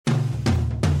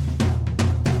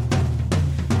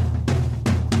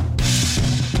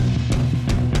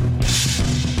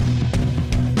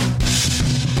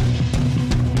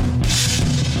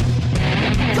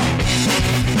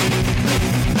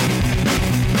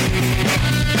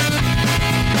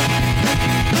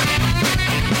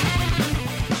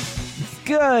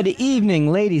Good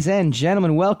evening, ladies and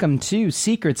gentlemen. Welcome to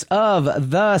Secrets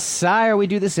of the Sire. We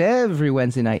do this every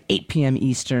Wednesday night, 8 p.m.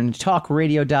 Eastern,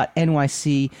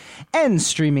 talkradio.nyc, and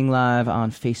streaming live on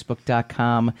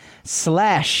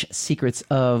facebook.com/Secrets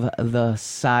of the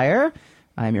Sire.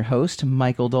 I'm your host,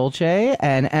 Michael Dolce,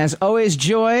 and as always,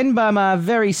 joined by my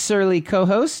very surly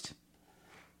co-host.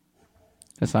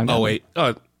 Oh, wait.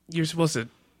 Oh, you're supposed to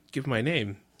give my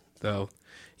name, though.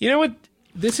 You know what?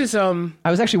 This is I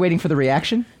was actually waiting for the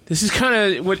reaction. This is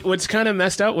kind of what's kind of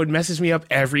messed up. What messes me up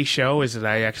every show is that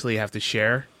I actually have to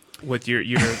share with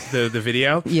the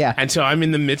video. Yeah. And so I'm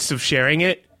in the midst of sharing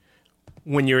it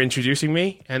when you're introducing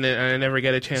me, and then I never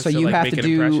get a chance to you have make to an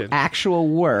do impression. actual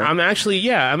work. I'm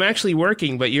actually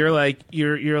working, but you're and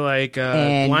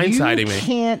blindsiding me. You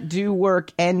can't do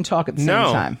work and talk at the same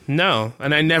time. No,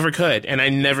 and I never could, and I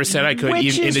never said I could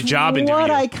in a job interview.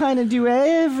 What I kind of do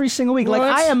every single week. What?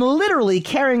 Like I am literally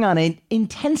carrying on an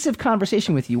intensive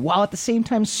conversation with you while at the same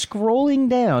time scrolling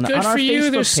down Good on our for you.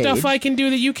 Facebook There's page. stuff I can do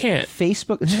that you can't.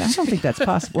 Facebook. I don't think that's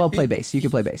possible. Well, play bass. You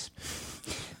can play bass.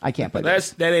 I can't play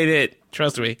bass. That ain't it.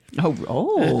 Trust me.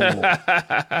 Oh.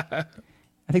 I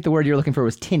think the word you're looking for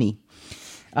was tinny.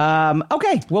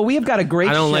 Okay. Well, we have got a great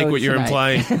show I don't like what you're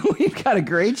tonight. implying. We've got a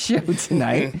great show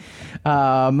tonight.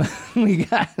 We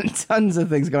got tons of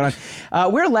things going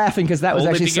on. We're laughing because that was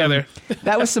Hold it actually together.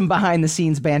 that was some behind the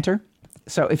scenes banter.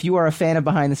 So if you are a fan of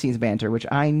behind the scenes banter, which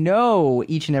I know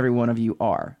each and every one of you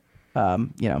are,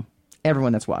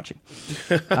 everyone that's watching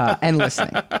and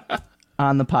listening.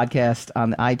 On the podcast,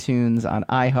 on the iTunes, on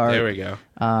iHeart. There we go.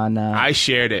 I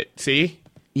shared it. See?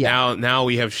 Yeah. Now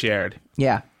we have shared.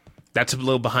 Yeah. That's a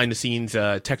little behind the scenes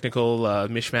technical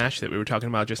mishmash that we were talking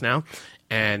about just now.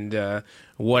 And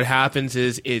what happens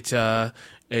is it's a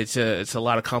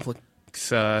lot of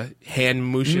complex hand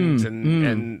motions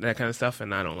and that kind of stuff,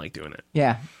 and I don't like doing it.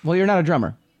 Yeah. Well, you're not a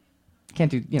drummer.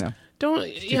 Can't do,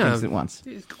 Don't things at once.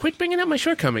 Quit bringing up my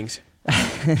shortcomings.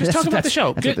 Just talk about the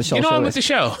show. That's what the show Get on is. with the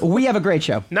show. We have a great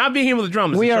show. Not being able to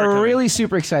drum is We a are shortcoming. really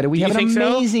super excited. We Do have you an think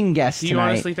so? amazing guest Do you tonight.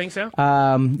 honestly think so?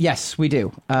 Yes, we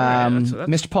do. right, so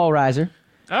that's- Mr. Paul Reiser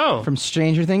Oh. from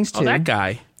Stranger Things 2. Oh, that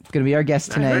guy. Going to be our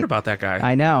guest tonight. I heard about that guy.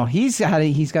 I know. He's got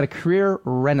a career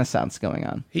renaissance going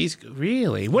on. He's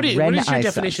really. What is your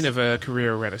definition of a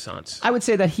career renaissance? I would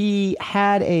say that he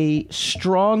had a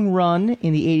strong run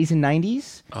in the 80s and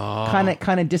 90s.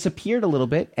 Kind of disappeared a little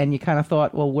bit, and you kind of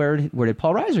thought, well, where did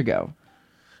Paul Reiser go?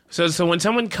 So when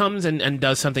someone comes and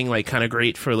does something like kind of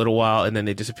great for a little while, and then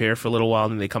they disappear for a little while,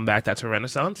 and then they come back, that's a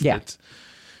renaissance? Yeah.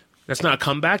 That's not a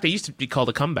comeback. They used to be called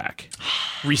a comeback.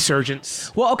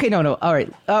 Resurgence. Well, okay, no. All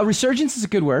right. Resurgence is a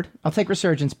good word. I'll take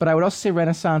resurgence, but I would also say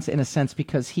renaissance in a sense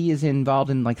because he is involved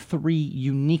in like 3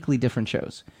 uniquely different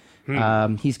shows.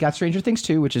 He's got Stranger Things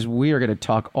 2, which is we are going to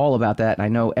talk all about that, and I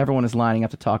know everyone is lining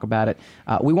up to talk about it.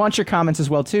 We want your comments as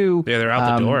well, too. Yeah, they're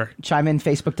out the door. Chime in,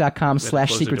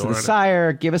 facebook.com/Secrets of the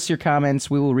Sire. Give us your comments.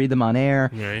 We will read them on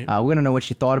air. Right. We want to know what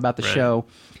you thought about the show.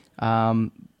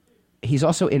 He's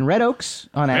also in Red Oaks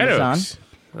on Amazon. Oaks.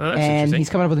 Oh, that's and interesting. he's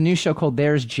coming up with a new show called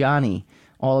There's Johnny,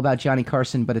 all about Johnny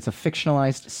Carson, but it's a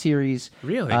fictionalized series.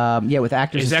 Really? Yeah, with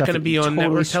actors. Is and that stuff going to be on totally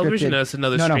network television? scripted. No, that's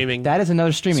another No, streaming. that is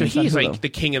another streaming. So It's on he's Hulu. like the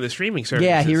king of the streaming services.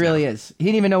 Yeah, he really now. is. He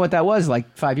didn't even know what that was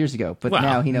like 5 years ago, but Well,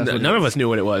 now he knows. none of us knew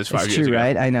what it was 5 It's years true, ago.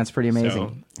 right? I know, it's pretty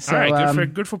amazing. So, all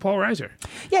right, good for Paul Reiser.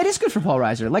 Yeah, it is good for Paul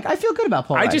Reiser. Like, I feel good about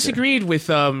Paul Reiser. I disagreed with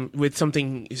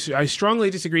something. I strongly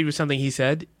disagreed with something he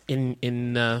said in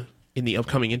the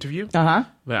upcoming interview. Uh-huh.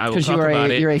 But I will Because talk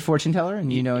about it. you're a fortune teller,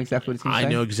 and you know exactly what it's going to say. I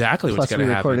know exactly what's Plus, going we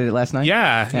to happen. recorded it last night.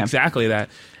 Yeah, exactly that.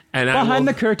 And Behind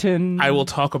the curtain. I will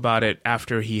talk about it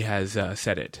after he has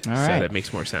said it. All so right. that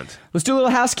makes more sense. Let's do a little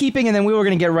housekeeping, and then we were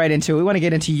going to get right into it. We want to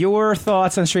get into your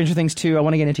thoughts on Stranger Things 2. I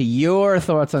want to get into your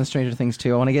thoughts on Stranger Things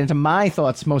 2. I want to get into my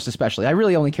thoughts most especially. I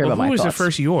really only care about my who was thoughts. the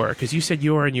first your? Because you said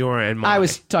your and mine. I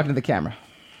was talking to the camera.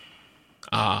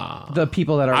 The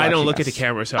people that are I don't watching look at us. the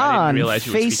camera, so I didn't realize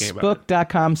you were speaking about it.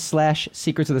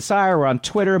 Facebook.com/Secrets of the Sire. We're on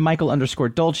Twitter,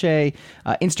 Michael_Dolce.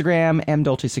 Instagram,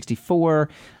 MDolce64.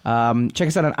 Check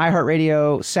us out on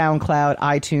iHeartRadio, SoundCloud,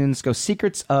 iTunes. Go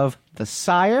Secrets of the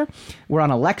Sire. We're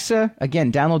on Alexa.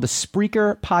 Again, download the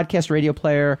Spreaker podcast radio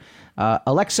player.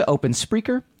 Alexa, open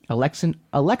Spreaker.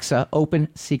 Alexa, open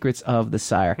Secrets of the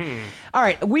Sire. All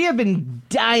right, we have been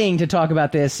dying to talk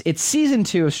about this. It's season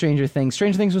 2 of Stranger Things.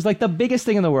 Stranger Things was like the biggest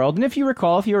thing in the world. And if you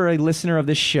recall, if you were a listener of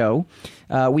this show,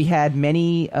 we had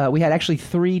actually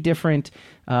 3 different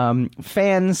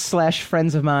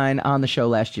fans/friends of mine on the show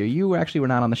last year. You were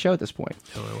not on the show at this point.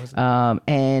 No, I wasn't.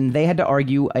 And they had to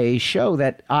argue a show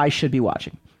that I should be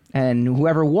watching. And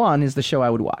whoever won is the show I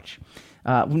would watch.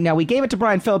 Now, we gave it to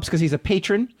Brian Phillips because he's a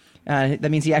patron.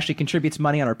 That means he actually contributes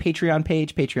money on our Patreon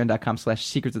page,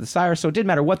 patreon.com/Secrets of the Sire. So it didn't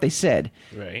matter what they said.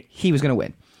 Right. He was going to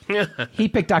win. He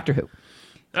picked Doctor Who.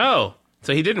 Oh,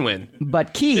 so he didn't win.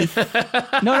 But Keith,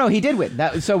 no, he did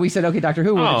win. So we said, okay, Doctor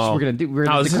Who, we're going to do.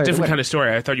 This is a different kind of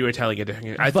story. I thought you were telling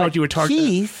it. I thought you were talking.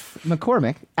 Keith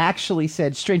McCormick actually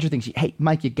said Stranger Things. Hey,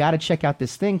 Mike, you got to check out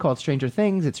this thing called Stranger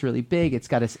Things. It's really big. It's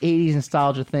got this 80s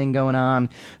nostalgia thing going on.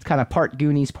 It's kind of part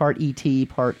Goonies, part E.T.,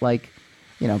 part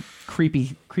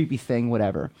creepy thing,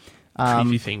 whatever.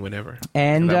 Creepy thing, whatever.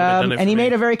 And he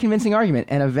made a very convincing argument.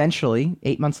 And eventually,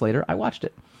 8 months later, I watched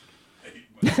it.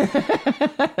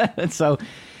 So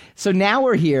now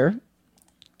we're here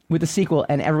with the sequel,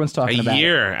 and everyone's talking about it.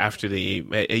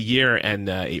 A year and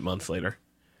 8 months later.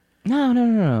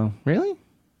 No. Really?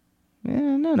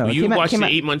 Yeah, no. You watched it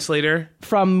 8 months later?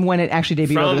 From when it actually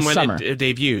debuted over the summer. It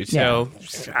debuted. So,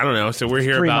 I don't know. So we're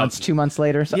here 3 months, 2 months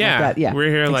later, something like that. Yeah,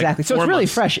 we're here exactly. So it's really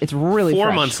fresh. It's really 4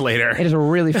 fresh. months later. It is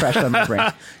really fresh on my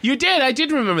brain. You did. I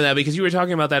did remember that because you were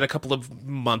talking about that a couple of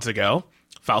months ago.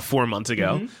 About 4 months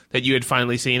ago, that you had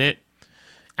finally seen it,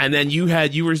 and then your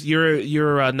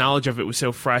knowledge of it was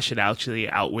so fresh it actually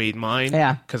outweighed mine.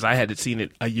 Yeah, because I had seen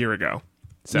it a year ago.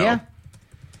 So yeah.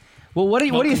 Well, what do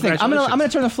you think? I'm gonna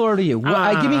turn the floor to you.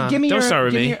 Give me don't your. Start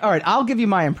with me. All right, I'll give you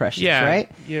my impressions. Yeah, right.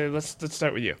 Yeah, let's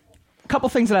start with you. A couple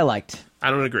things that I liked.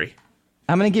 I don't agree.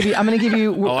 I'm gonna give you.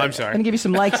 Oh, I'm sorry. I'm gonna give you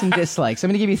some likes and dislikes. I'm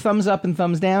gonna give you thumbs up and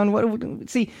thumbs down.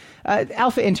 See,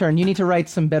 Alpha Intern, you need to write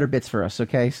some better bits for us.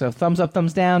 Okay, so thumbs up,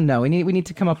 thumbs down. No, we need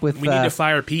to come up with. We need to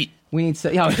fire Pete. We need to.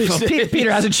 Peter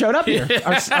hasn't showed up here.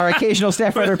 Our occasional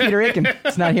staff writer Peter Aiken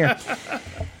is not here.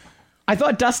 I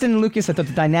thought Dustin and Lucas. I thought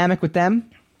the dynamic with them,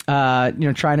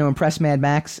 trying to impress Mad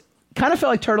Max, kind of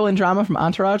felt like Turtle and Drama from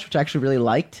Entourage, which I actually really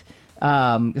liked.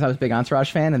 Because I was a big Entourage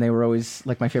fan, and they were always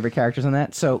like my favorite characters on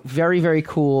that. So very, very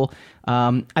cool.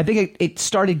 I think it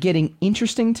started getting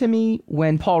interesting to me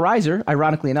when Paul Reiser,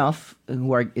 ironically enough,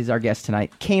 who is our guest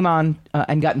tonight, came on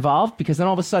and got involved. Because then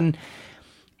all of a sudden,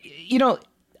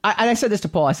 I said this to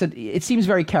Paul. I said it seems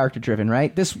very character driven,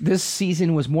 right? This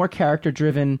season was more character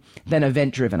driven than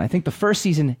event driven. I think the first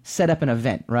season set up an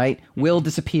event, right? Will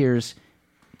disappears,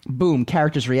 boom,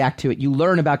 characters react to it. You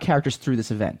learn about characters through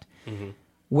this event. Mm-hmm.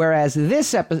 Whereas this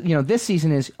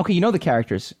season is, okay, the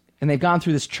characters, and they've gone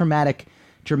through this dramatic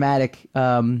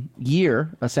year,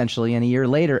 essentially, and a year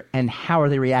later, and how are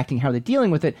they reacting, how are they dealing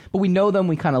with it? But we know them,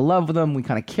 we kind of love them, we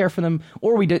kind of care for them,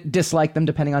 or we dislike them,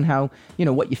 depending on how,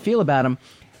 what you feel about them.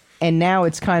 And now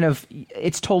it's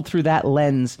told through that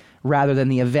lens rather than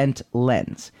the event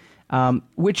lens,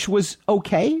 which was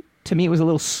okay. To me, it was a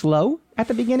little slow at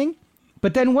the beginning.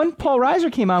 But then when Paul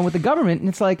Reiser came on with the government, and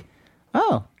it's like,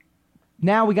 oh,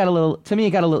 now we got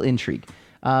it got a little intrigue.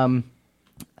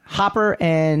 Hopper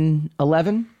and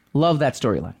Eleven, love that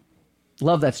storyline.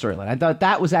 I thought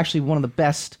that was actually one of the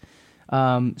best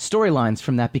storylines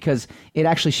from that, because it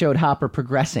actually showed Hopper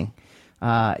progressing.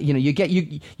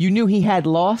 You knew he had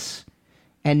loss,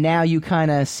 and now you kind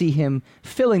of see him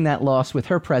filling that loss with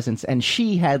her presence. And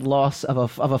she had loss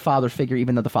of a father figure,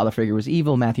 even though the father figure was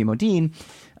evil, Matthew Modine.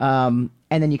 And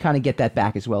then you kind of get that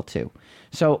back as well too.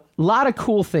 So a lot of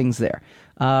cool things there.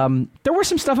 There were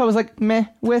some stuff I was like meh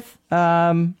with.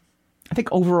 I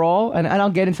think overall, and I'll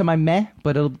get into my meh,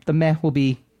 but the meh will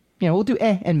be, we'll do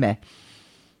and meh.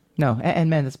 No, and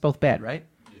meh, that's both bad, right?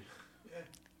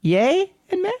 Yay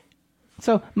and meh?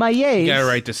 So my yays. You gotta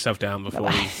write this stuff down before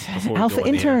we Alpha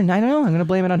Intern, I know. I'm going to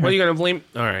blame it on her. What are you going to blame?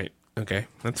 All right. Okay.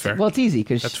 That's fair. Well, it's easy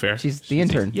because that's fair. She's the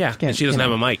intern. Yeah. She doesn't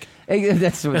have a mic.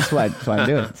 That's why I'm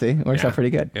doing it. See? Works out pretty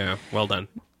good. Yeah. Well done.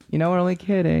 We're only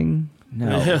kidding.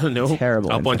 No. No.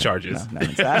 Terrible. Up on charges. No,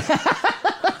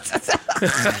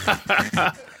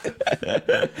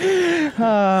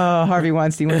 oh, Harvey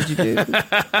Weinstein, what did you do?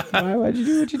 Why'd you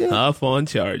do what you did? Up on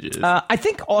charges. I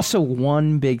think also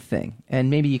one big thing, and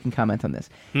maybe you can comment on this.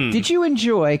 Did you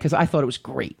enjoy, because I thought it was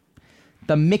great,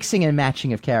 the mixing and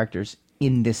matching of characters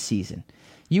in this season?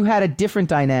 You had a different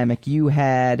dynamic. You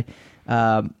had,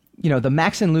 the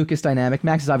Max and Lucas dynamic.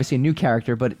 Max is obviously a new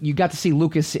character, but you got to see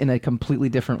Lucas in a completely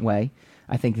different way,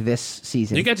 I think, this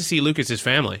season. You got to see Lucas's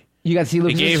family. You got to see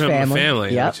Lucas's family. They gave him a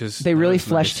family, yep. which is they really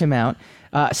fleshed nice. him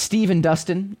out. Steve and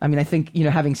Dustin. I mean, I think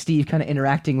having Steve kind of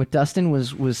interacting with Dustin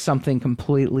was something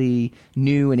completely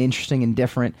new and interesting and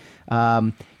different.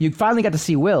 You finally got to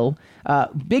see Will.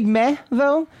 Big meh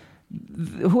though.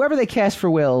 Whoever they cast for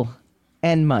Will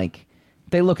and Mike,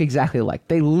 they look exactly alike.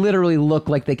 They literally look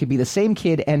like they could be the same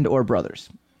kid and or brothers.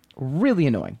 Really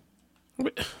annoying. All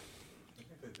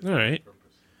right.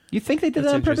 You think they did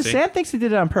that on purpose? Sam thinks they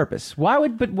did it on purpose. Why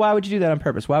would you do that on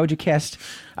purpose? Why would you cast?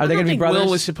 Are they going to be brothers?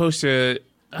 Will was supposed to.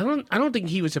 I don't think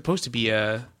he was supposed to be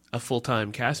a a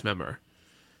full-time cast member,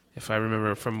 if I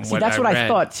remember from See, what that's I what read. I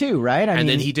thought too, right? And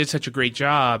then he did such a great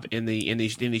job in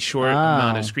the short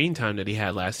amount of screen time that he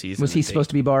had last season. Was he supposed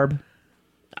to be Barb?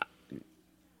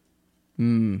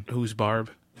 Who's Barb?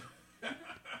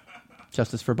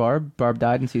 Justice for Barb. Barb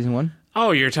died in season 1.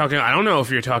 Oh, you're talking. I don't know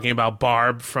if you're talking about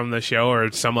Barb from the show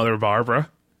or some other Barbara.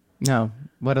 No.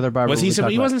 What other Barb? Was he?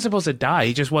 He wasn't supposed to die.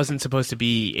 He just wasn't supposed to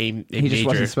be a He major. just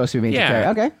wasn't supposed to be a major Yeah.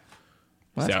 character. Okay.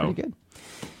 Well, that's So, pretty good.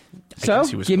 I So, guess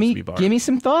he was give supposed me to be Barb. give me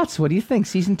some thoughts. What do you think?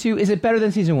 Season 2, is it better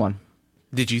than season 1?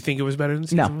 Did you think it was better than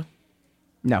season No. 1?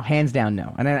 No, hands down,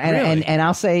 no. And Really? and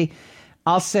I'll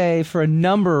say for a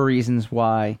number of reasons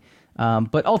why.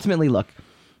 But ultimately, look,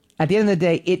 at the end of the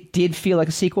day, it did feel like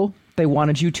a sequel. They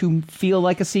wanted you to feel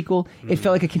like a sequel. It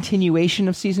felt like a continuation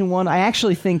of season 1. I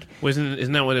actually think.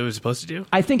 Isn't that what it was supposed to do?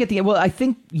 I think at the end. Well, I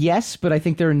think yes, but I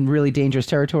think they're in really dangerous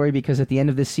territory because at the end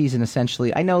of this season,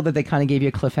 essentially, I know that they kind of gave you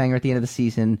a cliffhanger at the end of the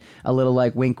season, a little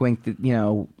like wink, wink. That,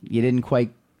 you didn't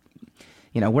quite.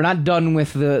 We're not done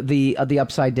with the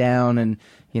upside down, and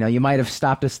you might have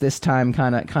stopped us this time,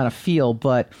 kind of feel.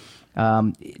 But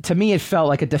to me, it felt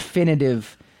like a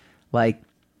definitive, like.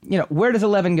 Where does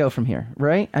 11 go from here,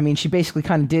 right? I mean, she basically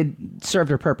kind of served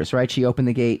her purpose, right? She opened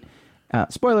the gate.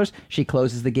 Spoilers, she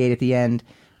closes the gate at the end.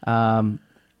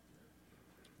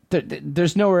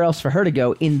 There's nowhere else for her to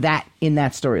go in that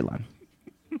storyline.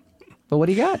 But what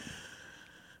do you got?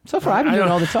 So far, I've been doing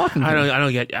all the talking. I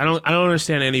don't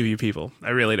understand any of you people. I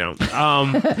really don't.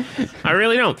 I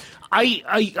really don't.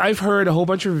 I've heard a whole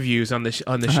bunch of reviews on the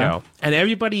show, and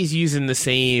everybody's using the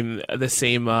same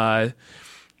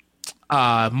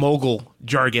mogul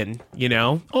jargon,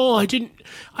 Oh, I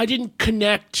didn't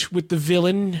connect with the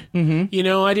villain.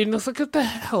 I didn't. It's like, what the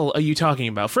hell are you talking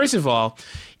about? First of all,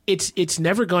 it's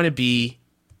never going to be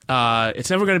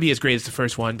as great as the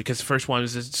first one because the first one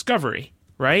was a discovery,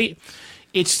 right?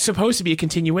 It's supposed to be a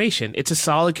continuation. It's a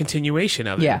solid continuation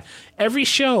of it. Yeah. Every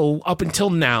show up until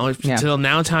now,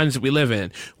 times that we live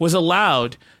in, was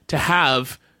allowed to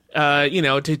have.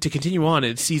 To continue on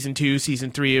in season 2,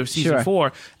 season 3 of season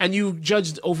 4, and you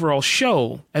judged the overall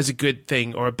show as a good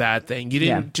thing or a bad thing. You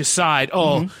didn't decide,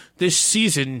 this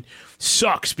season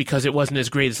sucks because it wasn't as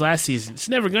great as last season. It's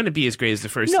never going to be as great as the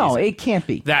first season. No, it can't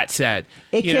be. That said,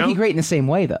 it can't be great in the same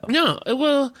way, though. No,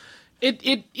 well,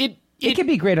 it could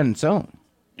be great on its own.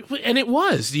 And it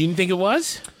was. You didn't think it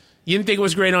was? You didn't think it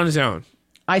was great on its own?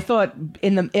 I thought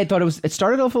it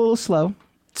started off a little slow.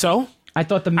 So? I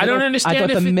thought the middle, I don't understand. I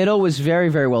thought the middle was very,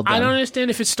 very well done. I don't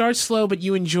understand if it starts slow, but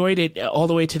you enjoyed it all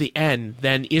the way to the end.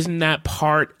 Then isn't that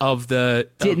part of the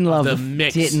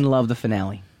mix? Didn't love the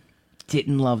finale.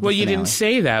 Didn't love the Well, finale. you didn't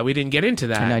say that. We didn't get into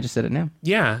that. And I just said it now.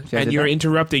 Yeah, So and you're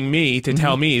interrupting me to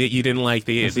tell me that you didn't like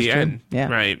the end. Yeah.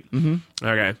 Right. Mm-hmm.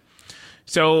 Okay.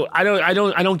 So I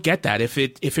don't get that. If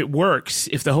it works,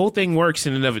 if the whole thing works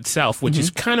in and of itself, which is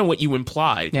kind of what you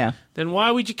implied, then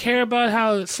why would you care about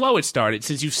how slow it started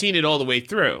since you've seen it all the way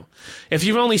through? If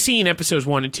you've only seen episodes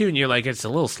 1 and 2 and you're like, it's a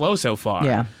little slow so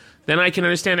far, then I can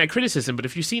understand that criticism. But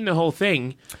if you've seen the whole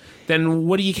thing, then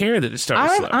what do you care that it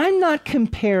started slow? I'm not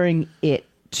comparing it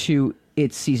to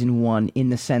its season 1 in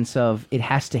the sense of it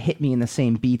has to hit me in the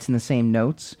same beats and the same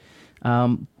notes.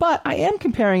 But I am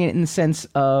comparing it in the sense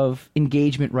of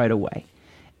engagement right away.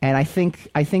 And I think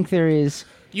there is...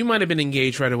 You might have been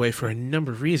engaged right away for a number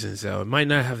of reasons, though. It might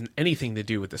not have anything to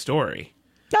do with the story.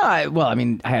 No,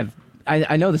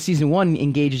 I know the season 1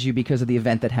 engages you because of the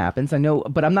event that happens. I know,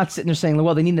 but I'm not sitting there saying,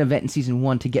 well, they need an event in season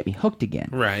 1 to get me hooked again.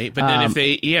 Right, but then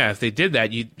if they did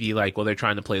that, you'd be like, well, they're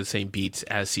trying to play the same beats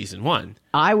as season 1.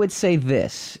 I would say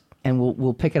this, and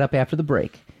we'll pick it up after the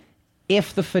break.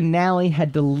 If the finale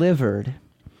had delivered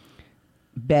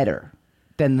better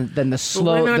than the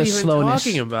slowness,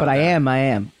 talking about but that. I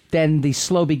am. Then the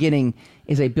slow beginning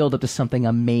is a build up to something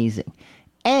amazing.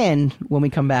 And when we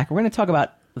come back, we're going to talk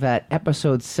about that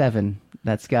episode 7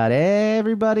 that's got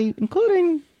everybody,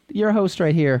 including your host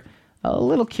right here, a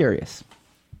little curious.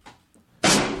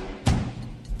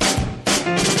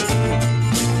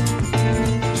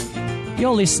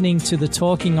 You're listening to the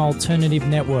Talking Alternative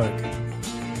Network.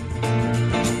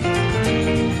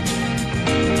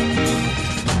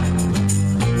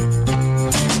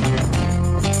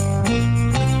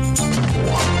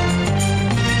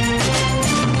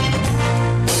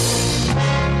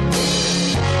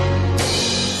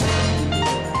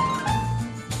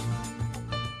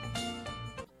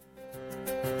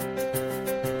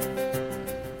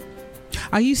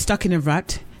 Are you stuck in a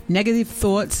rut? Negative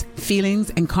thoughts,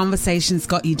 feelings, and conversations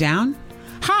got you down?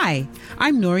 Hi,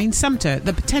 I'm Noreen Sumter,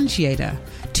 the Potentiator.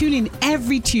 Tune in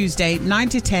every Tuesday, 9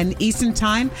 to 10 Eastern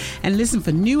Time, and listen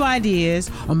for new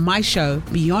ideas on my show,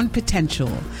 Beyond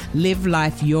Potential. Live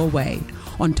life your way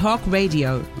on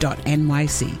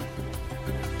talkradio.nyc.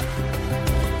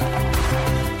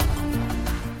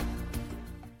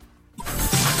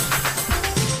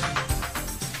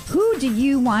 Who do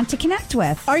you want to connect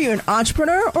with? Are you an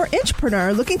entrepreneur or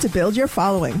intrapreneur looking to build your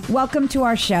following? Welcome to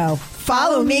our show.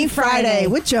 Follow Me Friday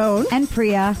with Joan and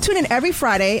Priya. Tune in every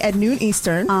Friday at noon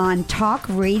Eastern on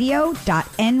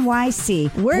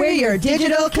talkradio.nyc. We're your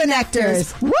digital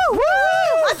connectors. Woo woo!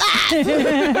 What's that?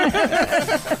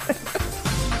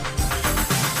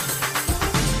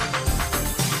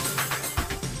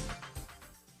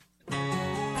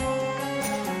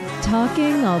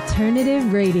 Talking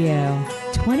Alternative Radio,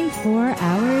 24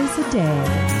 hours a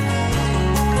day.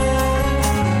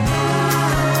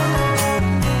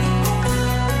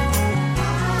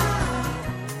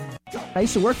 I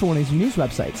used to work for one of these news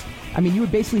websites. I mean, you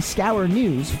would basically scour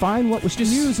news, find what was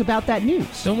news about that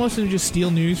news. Don't most of them just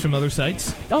steal news from other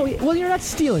sites? Oh, well, you're not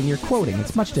stealing, you're quoting.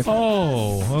 It's much different.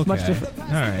 Oh, okay. It's much different. All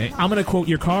right. I'm going to quote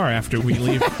your car after we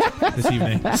leave this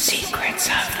evening. Secrets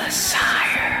of the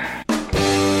Sire.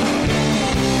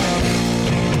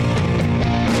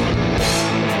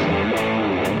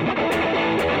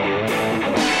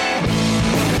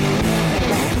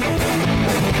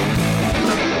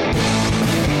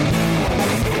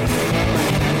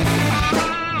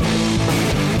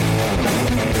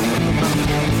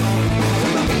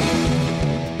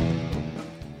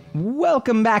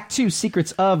 Welcome back to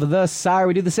Secrets of the Sire.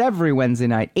 We do this every Wednesday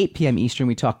night, 8 p.m. Eastern.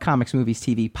 We talk comics, movies,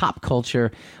 TV, pop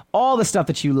culture, all the stuff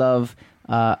that you love,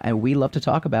 and we love to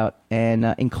talk about,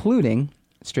 and including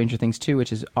Stranger Things 2,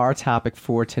 which is our topic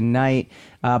for tonight.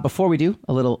 Before we do,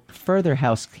 a little further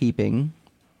housekeeping.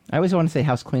 I always want to say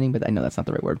house cleaning, but I know that's not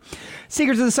the right word.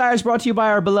 Secrets of the Sire is brought to you by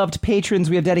our beloved patrons.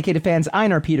 We have dedicated fans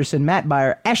Einar Peterson, Matt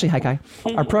Beyer, Ashley Haikai,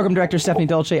 our program director Stephanie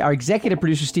Dolce, our executive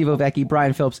producer Steve Ovecki,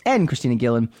 Brian Phillips, and Christina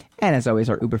Gillen, and as always,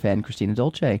 our Uber fan Christina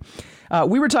Dolce.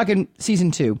 We were talking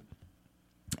season 2,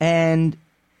 and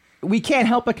we can't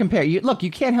help but compare. You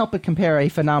can't help but compare a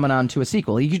phenomenon to a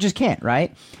sequel. You just can't,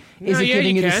 right? Is it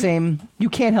giving you the same? You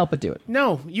can't help but do it.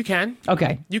 No, you can.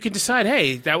 Okay. You can decide,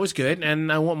 hey, that was good,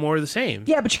 and I want more of the same.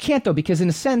 Yeah, but you can't, though, because in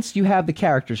a sense, you have the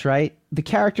characters, right? The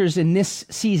characters in this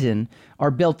season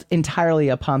are built entirely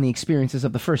upon the experiences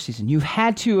of the first season. You've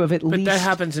had to have at least... But that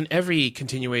happens in every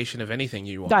continuation of anything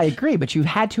you watch. I agree, but you've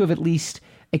had to have at least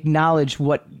acknowledged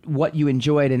what you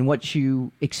enjoyed and what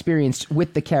you experienced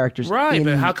with the characters. Right,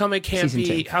 but how come it can't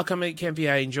be... How come it can't be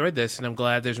I enjoyed this, and I'm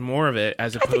glad there's more of it,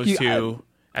 as opposed to...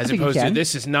 As opposed to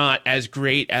this is not as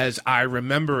great as I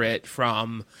remember it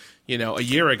from, a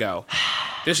year ago.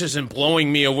 This isn't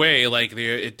blowing me away like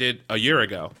it did a year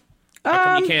ago.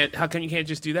 How come you can't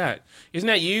just do that? Isn't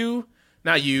that you?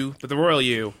 Not you, but the royal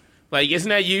you. Like, isn't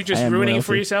that you just ruining it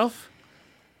for yourself?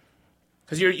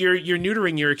 Because you're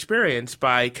neutering your experience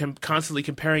by constantly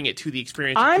comparing it to the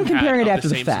experience. I'm comparing it after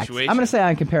the fact. Situation. I'm going to say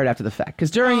I compare it after the fact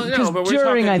because during I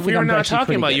think we're not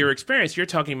talking about your experience. You're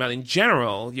talking about in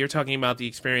general. You're talking about the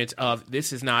experience of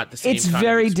this is not the same. It's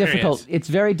very difficult. It's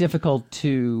very difficult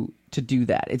to do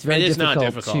that. It's very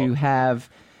difficult to have.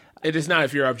 It is not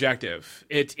if you're objective.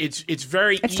 It's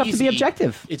very easy. It's tough to be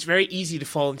objective. It's very easy to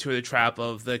fall into the trap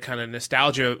of the kind of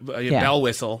nostalgia bell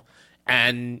whistle.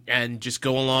 And just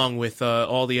go along with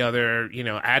all the other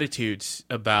attitudes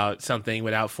about something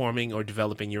without forming or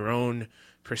developing your own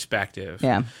perspective.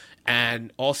 Yeah,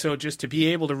 and also just to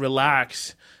be able to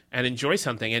relax and enjoy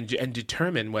something and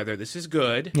determine whether this is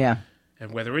good. Yeah,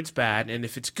 and whether it's bad. And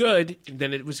if it's good,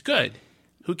 then it was good.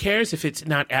 Who cares if it's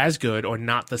not as good or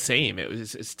not the same?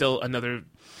 It's still another.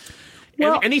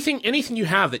 Well, anything you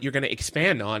have that you're going to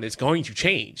expand on is going to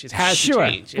change. It has to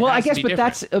change. Well, I guess, but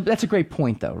that's a great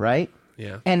point, though, right?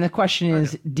 Yeah. And the question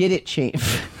is, did it change?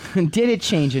 Did it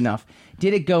change enough?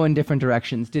 Did it go in different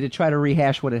directions? Did it try to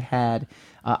rehash what it had?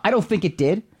 I don't think it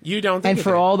did. You don't think and it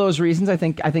for did. all those reasons, I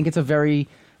think it's a very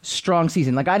strong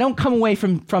season. Like, I don't come away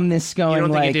from this going You don't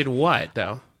think like, it did what,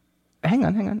 though? Hang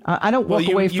on. I don't walk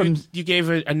away from... You gave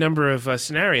a number of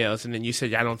scenarios, and then you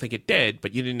said, I don't think it did,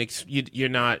 but you didn't... You're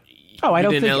not... Oh, I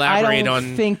don't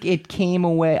think think it came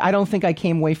away... I don't think I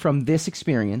came away from this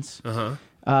experience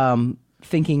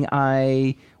thinking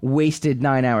I wasted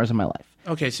 9 hours of my life.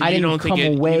 Okay, so I you didn't don't come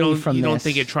think away you from don't this.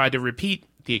 think it tried to repeat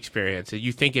the experience.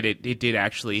 You think it did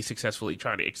actually successfully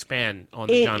try to expand on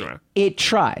the genre. It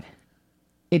tried.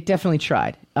 It definitely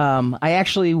tried. I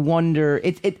actually wonder.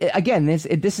 Again. This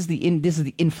is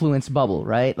the influence bubble,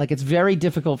 right? Like, it's very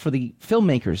difficult for the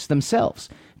filmmakers themselves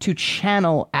to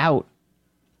channel out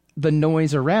the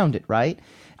noise around it, right?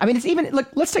 I mean, it's even, look,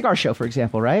 let's take our show, for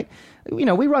example, right? We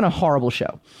run a horrible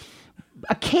show.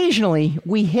 Occasionally,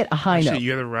 we hit a high note.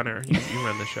 You're the runner. You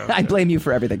run the show. I blame you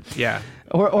for everything. Yeah.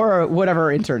 Or whatever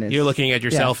our intern is. You're looking at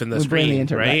yourself in the we blame screen, the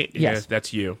intern, right? Yes. Yeah,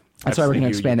 that's you. That's why we're going to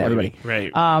expand to everybody.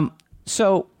 Right.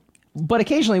 But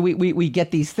occasionally we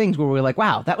get these things where we're like,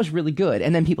 wow, that was really good.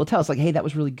 And then people tell us like, hey, that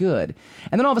was really good.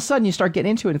 And then all of a sudden you start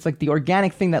getting into it. It's like the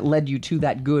organic thing that led you to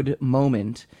that good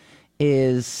moment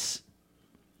is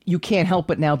you can't help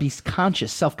but now be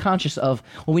self-conscious of,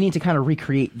 well, we need to kind of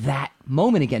recreate that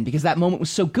moment again because that moment was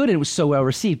so good and it was so well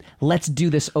received. Let's do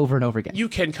this over and over again. You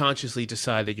can consciously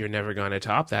decide that you're never going to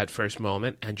top that first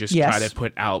moment and just Yes. try to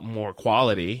put out more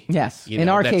quality. Yes. In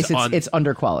our case, it's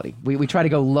under quality. We try to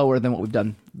go lower than what we've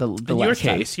done the last time. In your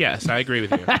case, yes, I agree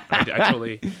with you.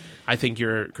 I think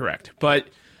you're correct. But,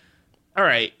 all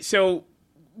right, so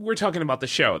we're talking about the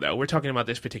show, though. We're talking about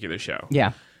this particular show.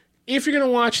 Yeah. If you're going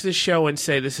to watch this show and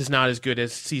say this is not as good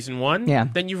as season 1,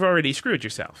 then you've already screwed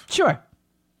yourself. Sure.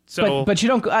 So, but you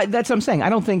don't. That's what I'm saying. I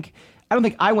don't think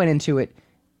I went into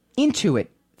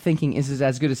it thinking is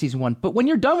as good as season 1. But when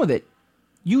you're done with it,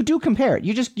 you do compare it.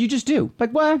 You just do.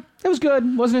 Like, well, it was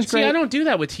good. Wasn't as great. See, I don't do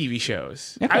that with TV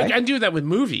shows. Okay. I do that with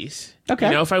movies.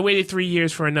 Okay. If I waited 3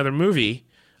 years for another movie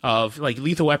of like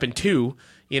Lethal Weapon 2,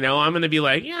 I'm going to be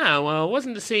like, yeah, well, it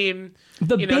wasn't the same.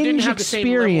 The didn't binge have the same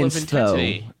level of experience, though,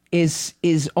 intensity.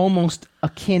 is almost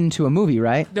akin to a movie,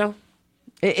 right? No.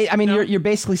 No. You're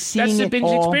basically seeing That's the it binge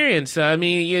all. experience. I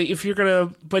mean, if you're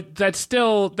gonna, but that's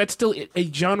still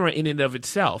a genre in and of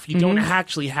itself. You don't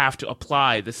actually have to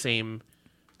apply the same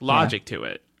logic to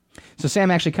it. So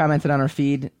Sam actually commented on our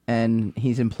feed, and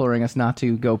he's imploring us not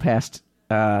to go past,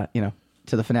 to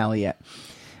the finale yet.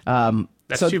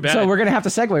 That's too bad. So we're gonna have to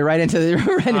segue right into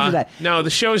that. No, the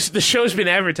show's been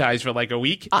advertised for like a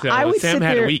week. So I would Sam sit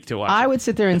had there, a week to watch. I would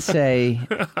sit there and say,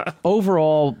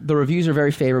 overall, the reviews are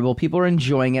very favorable. People are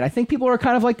enjoying it. I think people are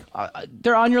kind of like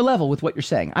they're on your level with what you're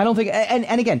saying. I don't think, and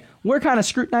again, we're kind of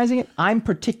scrutinizing it. I'm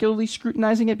particularly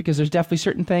scrutinizing it because there's definitely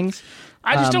certain things.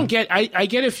 I just don't get. I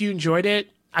get if you enjoyed it.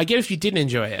 I get if you didn't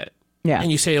enjoy it. Yeah.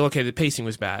 And you say, okay, the pacing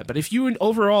was bad. But if you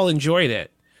overall enjoyed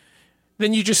it,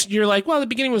 then you're like, well, the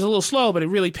beginning was a little slow, but it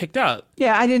really picked up.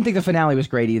 Yeah, I didn't think the finale was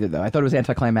great either, though. I thought it was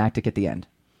anticlimactic at the end.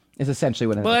 Is essentially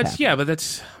what ended up happening. But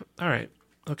that's all right.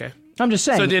 Okay. I'm just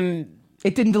saying. So then.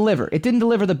 It didn't deliver. It didn't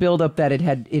deliver the build-up that it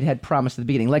had promised at the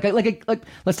beginning. Like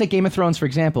let's take Game of Thrones, for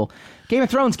example. Game of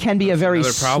Thrones can be a very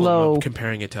another problem slow. of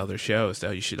comparing it to other shows,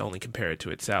 though. You should only compare it to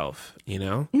itself.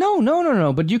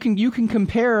 No. But you can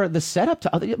compare the setup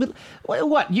to other.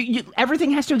 What? You everything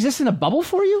has to exist in a bubble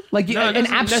for you? Like an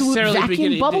absolute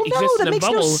vacuum bubble? No, that makes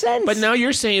no sense. But now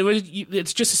you're saying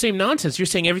it's just the same nonsense. You're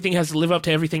saying everything has to live up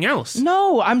to everything else.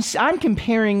 No, I'm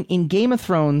comparing in Game of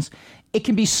Thrones. It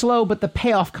can be slow, but the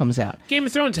payoff comes out. Game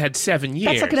of Thrones had 7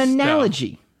 years. That's like an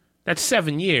analogy. That's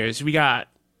 7 years. We got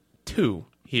 2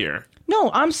 here. No,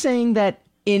 I'm saying that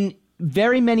in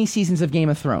very many seasons of Game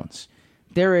of Thrones,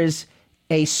 there is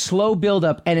a slow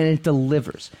build-up and it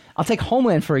delivers. I'll take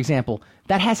Homeland, for example.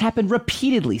 That has happened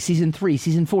repeatedly. Season 3,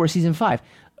 Season 4, Season 5.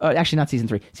 Actually, not Season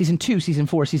 3. Season 2, Season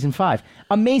 4, Season 5.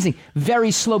 Amazing.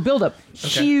 Very slow build-up.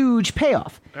 Okay. Huge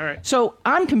payoff. All right. So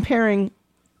I'm comparing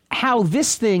how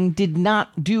this thing did not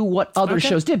do what other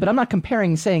shows did, but I'm not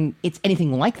comparing saying it's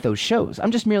anything like those shows.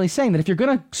 I'm just merely saying that if you're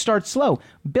going to start slow,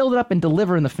 build it up and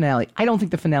deliver in the finale. I don't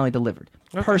think the finale delivered,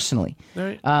 personally. All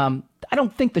right. I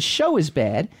don't think the show is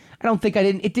bad. I don't think I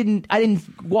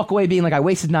didn't walk away being like I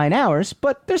wasted 9 hours,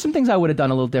 but there's some things I would have done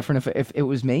a little different if it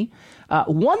was me.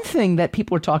 One thing that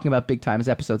people are talking about big time is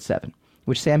episode 7,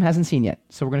 which Sam hasn't seen yet,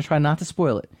 so we're going to try not to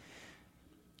spoil it.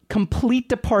 Complete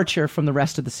departure from the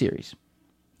rest of the series.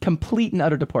 Complete and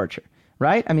utter departure,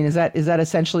 right? I mean, is that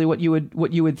essentially what you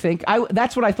would think?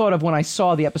 That's what I thought of when I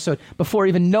saw the episode before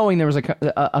even knowing there was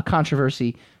a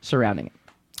controversy surrounding it.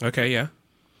 Okay, yeah.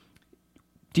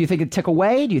 Do you think it took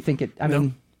away? Do you think it? I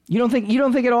mean, you don't think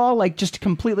at all? Like just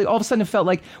completely. All of a sudden, it felt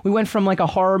like we went from like a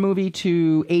horror movie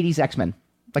to 80s X-Men.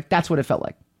 Like that's what it felt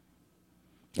like.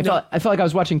 I felt like I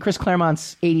was watching Chris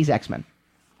Claremont's 80s X-Men.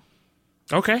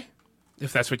 Okay,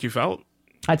 if that's what you felt,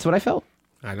 that's what I felt.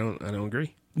 I don't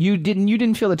agree. You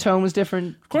didn't feel the tone was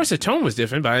different? Of course the tone was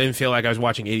different, but I didn't feel like I was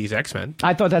watching 80s X-Men.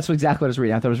 I thought that's exactly what I was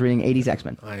reading. I thought I was reading 80s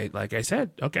X-Men. Like I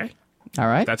said, okay. All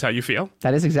right. That's how you feel?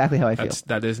 That is exactly how I feel.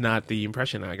 That is not the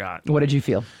impression I got. What did you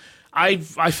feel? I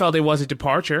felt it was a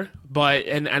departure, but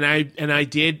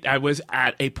I was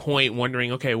at a point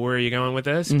wondering, okay, where are you going with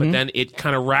this? Mm-hmm. But then it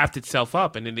kind of wrapped itself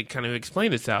up and then it kind of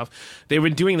explained itself. They were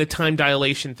doing the time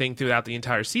dilation thing throughout the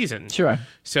entire season. Sure.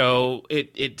 So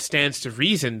it stands to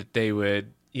reason that they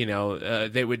would,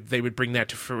 they would bring that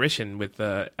to fruition with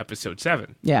episode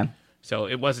 7. Yeah. So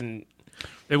it wasn't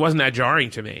that jarring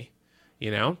to me.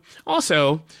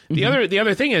 Also, the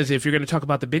other thing is, if you're going to talk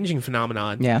about the binging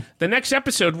phenomenon, the next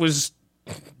episode was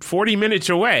 40 minutes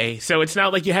away, so it's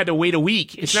not like you had to wait a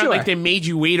week. It's not like they made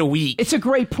you wait a week. It's a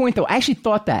great point, though. I actually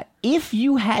thought that if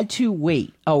you had to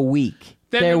wait a week,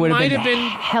 then there would have been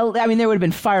hell. I mean, there would have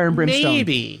been fire and brimstone.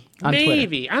 Maybe.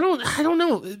 Twitter. I don't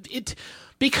know.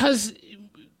 Because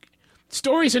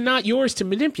stories are not yours to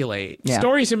manipulate. Yeah.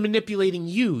 Stories are manipulating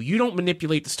you. You don't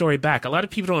manipulate the story back. A lot of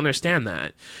people don't understand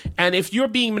that. And if you're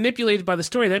being manipulated by the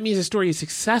story, that means the story is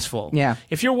successful. Yeah.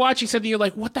 If you're watching something, you're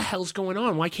like, what the hell's going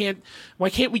on? Why can't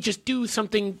we just do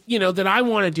something, that I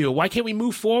want to do? Why can't we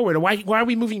move forward? Or why are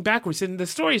we moving backwards? And the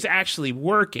story is actually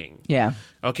working. Yeah.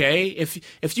 Okay?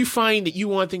 If you find that you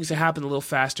want things to happen a little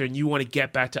faster and you want to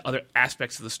get back to other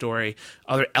aspects of the story,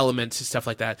 other elements and stuff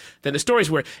like that, then the story's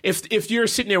where if you're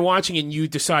sitting there watching and you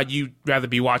decide you'd rather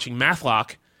be watching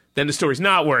Matlock, then the story's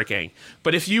not working.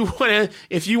 But if you want to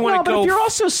but go, if you're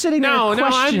also sitting there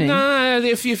questioning,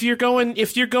 if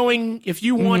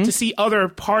you want to see other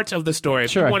parts of the story,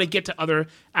 if you want to get to other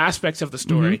aspects of the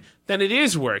story, then it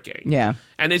is working. Yeah.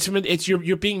 And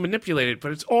you're being manipulated,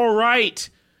 but it's all right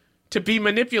to be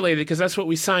manipulated because that's what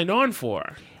we signed on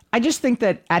for. I just think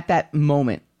that at that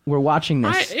moment we're watching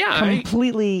this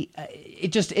completely. It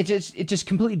just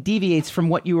completely deviates from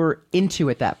what you were into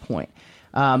at that point.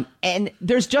 And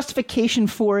there's justification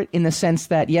for it in the sense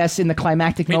that, yes, in the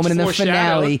climactic moment in the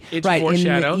finale, it's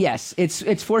foreshadowed. Yes,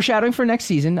 it's foreshadowing for next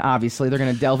season. Obviously, they're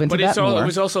going to delve into that more. It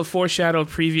was also foreshadowed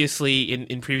previously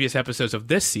in previous episodes of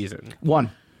this season.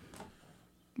 One,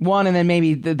 and then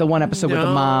maybe the one episode with the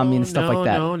mom and stuff like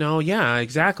that. No, yeah,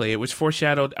 exactly. It was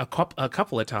foreshadowed a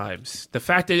couple of times. The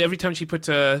fact that every time she puts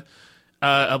a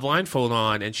blindfold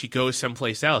on and she goes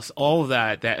someplace else, all of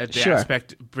that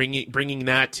aspect, bringing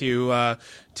that to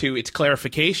its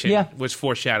clarification was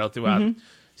foreshadowed throughout.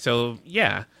 So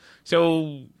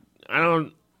I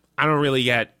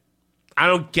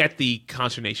don't get the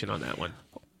consternation on that one.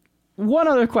 One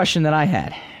other question that I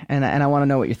had, and I want to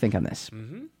know what you think on this.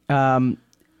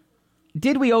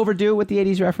 Did we overdo it with the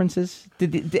 80s references?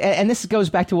 And this goes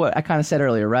back to what I kind of said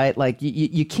earlier, right? Like,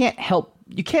 you can't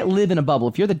live in a bubble.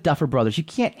 If you're the Duffer Brothers, you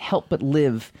can't help but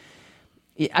live.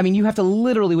 I mean, you have to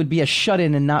literally would be a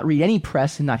shut-in and not read any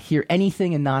press and not hear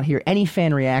anything and not hear any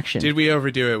fan reaction. Did we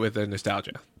overdo it with the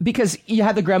nostalgia? Because you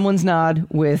had the Gremlins nod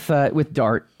with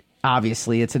Dart.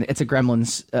 Obviously, it's a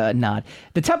Gremlins nod.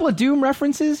 The Temple of Doom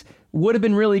references would have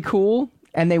been really cool,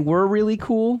 and they were really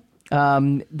cool.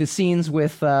 The scenes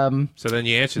with so then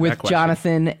you answered with that question.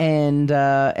 Jonathan and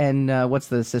what's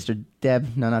the sister?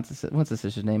 Deb? No, not the, what's the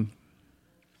sister's name?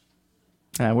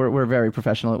 We're very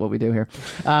professional at what we do here.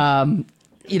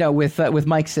 With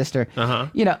Mike's sister.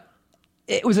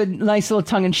 It was a nice little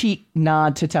tongue-in-cheek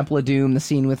nod to Temple of Doom. The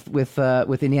scene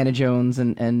with Indiana Jones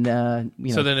and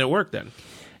So then it worked then.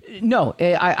 No,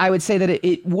 I would say that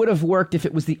it would have worked if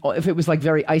it was like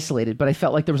very isolated, but I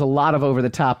felt like there was a lot of over the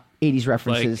top 80s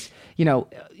references. Like,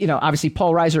 obviously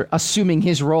Paul Reiser assuming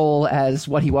his role as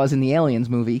what he was in the Aliens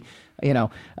movie. You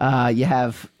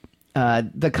have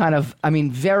the kind of,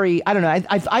 very, I don't know.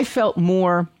 I felt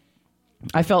more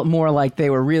like they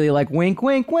were really like wink,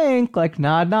 wink, wink, like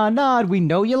nod, nod, nod. We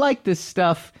know you like this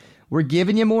stuff. We're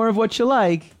giving you more of what you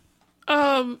like.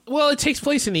 Well, it takes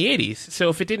place in the 80s, so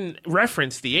if it didn't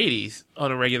reference the 80s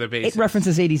on a regular basis... It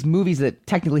references 80s movies that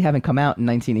technically haven't come out in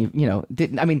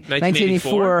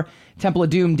 1984, Temple of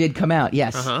Doom did come out,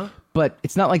 yes. But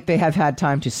it's not like they have had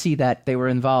time to see that. They were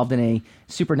involved in a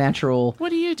supernatural...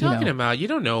 What are you talking about? You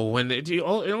don't know when...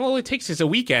 All it takes is a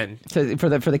weekend. For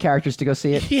the characters to go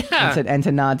see it? Yeah. And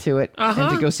to nod to it. And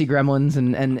to go see Gremlins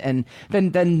and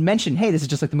then mention, hey, this is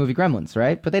just like the movie Gremlins,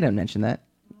 right? But they didn't mention that.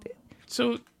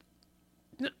 So...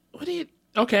 What do you?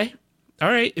 Okay, all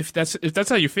right. If that's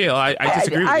how you feel, I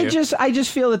disagree with you. I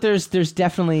just feel that there's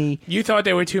definitely. You thought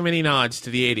there were too many nods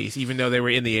to the 80s, even though they were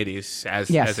in the 80s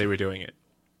as they were doing it.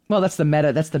 Well, that's the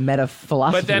meta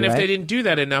philosophy. But then, right? if they didn't do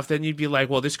that enough, then you'd be like,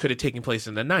 well, this could have taken place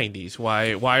in the 90s.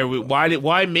 Why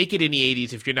make it in the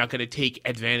 80s if you're not going to take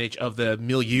advantage of the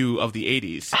milieu of the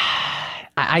 80s?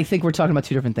 I think we're talking about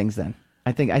two different things then.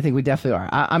 I think we definitely are.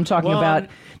 I'm talking about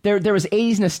there was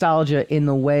 80s nostalgia in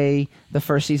the way the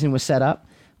first season was set up,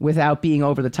 without being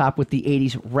over the top with the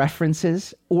 80s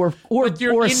references or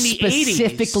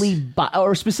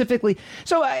specifically.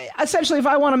 So essentially, if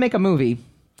I want to make a movie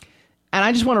and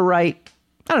I just want to write,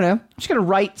 I don't know, I'm just going to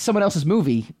write someone else's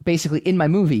movie basically in my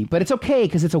movie, but it's okay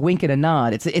because it's a wink and a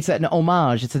nod. It's an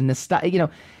homage. It's a nostalgia.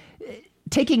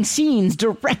 Taking scenes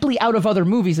directly out of other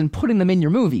movies and putting them in your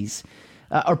movies.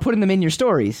 Or putting them in your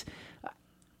stories.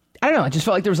 I don't know. I just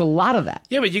felt like there was a lot of that.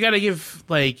 Yeah, but you got to give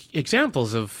like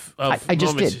examples of I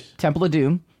just moments. did. Temple of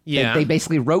Doom. Yeah. They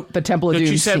basically wrote the Temple of Doom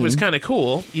Which you said scene. was kind of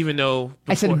cool, even though...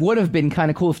 I said would have been kind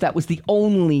of cool if that was the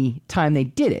only time they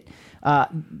did it.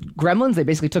 Gremlins, they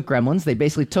basically took Gremlins. They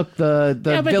basically took the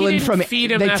Yeah, but villain he didn't from...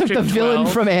 feed him They took after the villain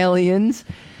 12. from Aliens.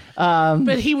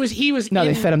 But he was No, in,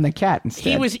 they fed him the cat instead.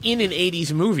 He was in an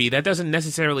 80s movie. That doesn't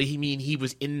necessarily mean he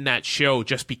was in that show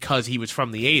just because he was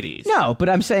from the 80s. No, but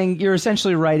I'm saying you're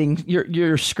essentially writing...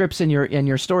 Your scripts and your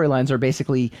storylines are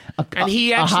basically a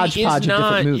hodgepodge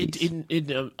of different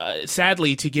movies.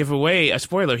 Sadly, to give away a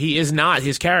spoiler, he is not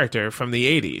his character from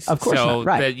the 80s. Of course so not,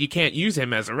 right. that you can't use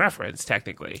him as a reference,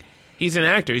 technically. He's an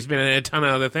actor. He's been in a ton of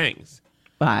other things.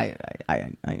 I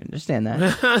understand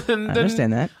that. I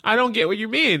understand that. I don't get what you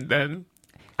mean. Then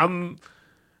I'm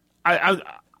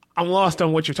lost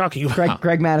on what you're talking about.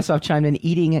 Greg Matisoff chimed in,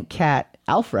 eating a cat,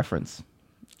 Alf reference.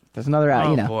 There's another,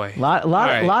 boy.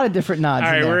 lot of different nods.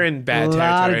 All right, we're in bad territory. A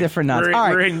lot of different nods. All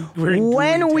right, we're in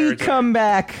when we territory. come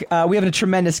back, we have a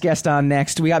tremendous guest on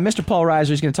next. We got Mr. Paul Reiser.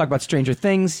 He's going to talk about Stranger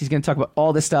Things. He's going to talk about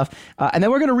all this stuff, and then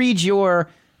we're going to read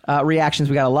your reactions.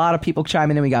 We got a lot of people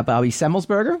chiming in. We got Bobby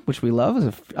Semmelsberger, which we love,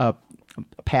 as a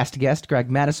past guest. Greg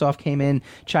Matisoff came in,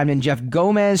 chimed in. Jeff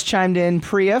Gomez chimed in.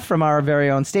 Priya from our very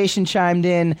own station chimed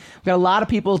in. We got a lot of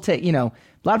people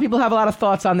a lot of people have a lot of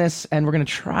thoughts on this, and we're going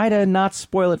to try to not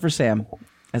spoil it for Sam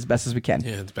as best as we can.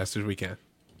 Yeah, as best as we can.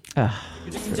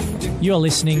 You're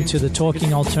listening to the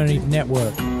Talking Alternative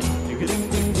Network.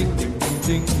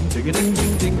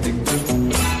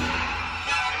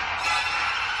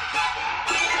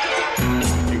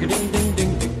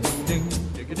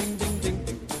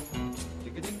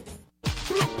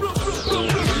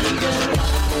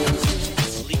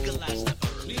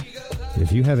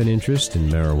 If you have an interest in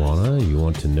marijuana, you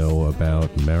want to know about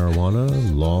marijuana,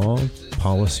 law,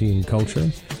 policy, and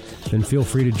culture, then feel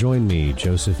free to join me,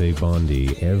 Joseph A.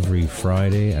 Bondi, every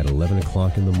Friday at 11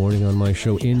 o'clock in the morning on my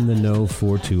show In the Know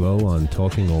 420 on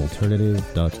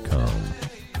TalkingAlternative.com.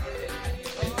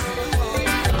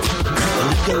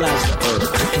 Legalize the herb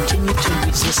to continue to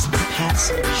resist the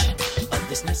passage of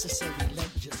this necessary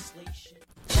legislation.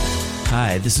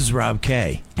 Hi, this is Rob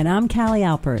Kay. And I'm Callie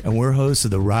Alpert. And we're hosts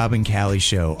of The Rob and Callie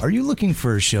Show. Are you looking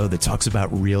for a show that talks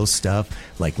about real stuff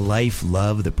like life,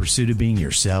 love, the pursuit of being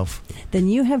yourself? Then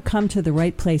you have come to the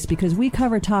right place, because we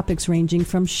cover topics ranging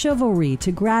from chivalry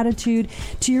to gratitude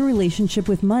to your relationship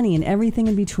with money and everything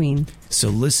in between. So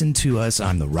listen to us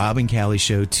on The Rob and Callie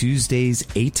Show, Tuesdays,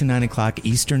 8 to 9 o'clock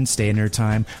Eastern Standard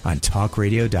Time on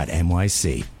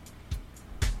talkradio.nyc.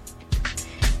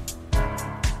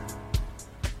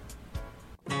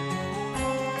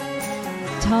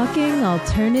 Talking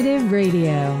Alternative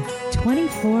Radio,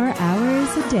 24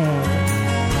 hours a day.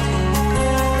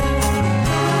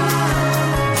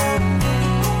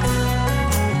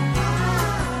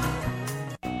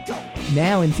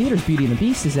 Now in theaters, Beauty and the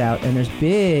Beast is out, and there's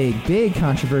big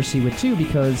controversy with 2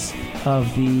 because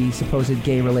of the supposed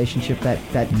gay relationship that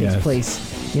takes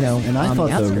place, And I thought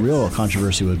the outskirts. real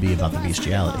controversy would be about the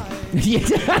bestiality.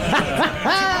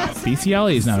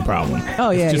 Bestiality is not a problem.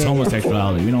 Oh, yeah, it's just yeah,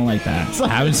 homosexuality. We don't like that.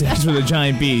 Having sex with a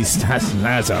giant beast,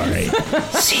 that's all right.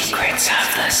 Secrets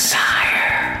of the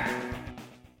Sire.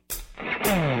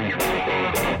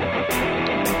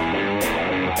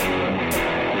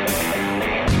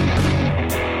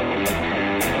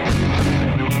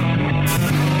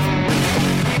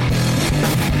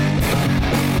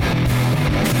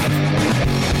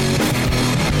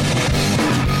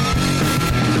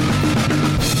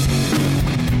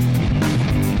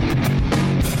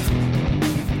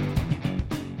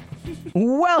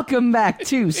 Welcome back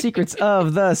to Secrets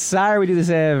of the Sire. We do this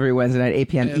every Wednesday night, 8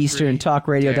 p.m. Eastern,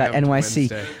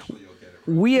 talkradio.nyc.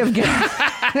 We have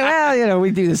got, well,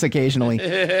 we do this occasionally.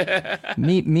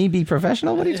 Me be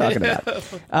professional? What are you talking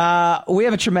about? We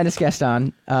have a tremendous guest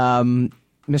on,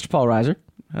 Mr. Paul Reiser.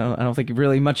 I don't think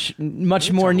really much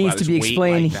more needs to be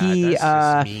explained.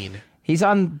 He's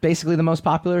on basically the most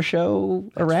popular show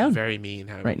around. Very mean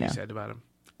how right you now. said about him.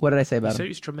 What did I say about I said him?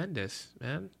 he's tremendous,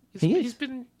 man.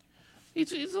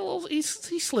 He's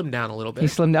slimmed down a little bit. He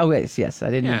slimmed. Oh yes. I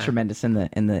didn't mean tremendous in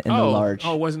the large.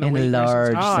 Oh, it wasn't in the the weight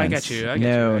large versus- sense. I get you.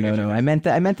 No. I meant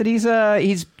that he's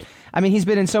he's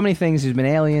been in so many things. He's been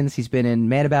Aliens. He's been in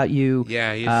Mad About You.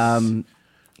 Yeah.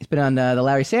 He's been on the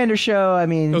Larry Sanders Show. I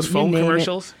mean, those phone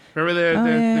commercials. Remember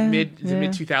the mid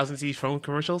 2000s phone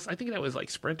commercials? I think that was like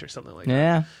Sprint or something like that.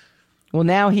 Yeah. Well,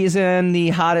 now he's in the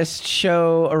hottest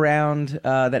show around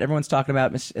that everyone's talking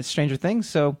about, Stranger Things.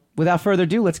 So, without further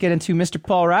ado, let's get into Mr.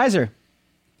 Paul Reiser.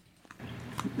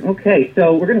 Okay,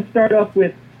 so we're going to start off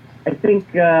with, I think,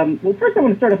 well, first I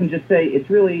want to start off and just say it's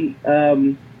really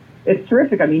it's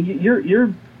terrific. I mean,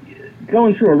 you're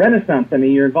going through a renaissance. I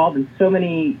mean, you're involved in so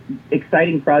many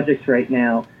exciting projects right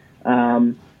now.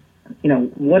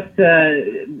 What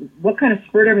kind of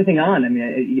spurred everything on? I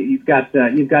mean, you've got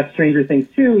Stranger Things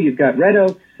 2, you've got Red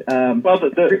Oaks. Well,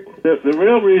 the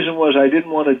real reason was I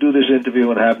didn't want to do this interview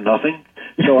and have nothing.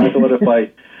 So I thought if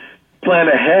I plan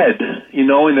ahead,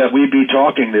 knowing that we'd be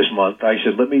talking this month, I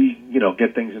said, let me,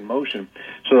 get things in motion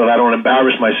so that I don't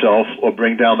embarrass myself or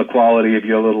bring down the quality of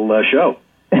your little show.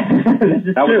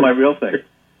 That was my real thing.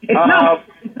 It's not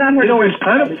it's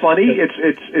kind of funny.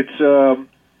 It's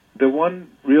the one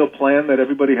real plan that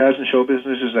everybody has in show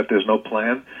business is that there's no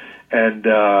plan. And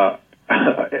a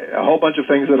whole bunch of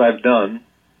things that I've done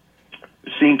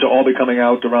seem to all be coming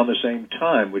out around the same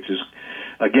time, which is,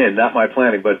 again, not my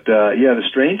planning. But, the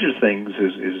Stranger Things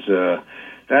is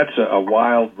that's a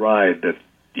wild ride that,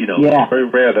 it's very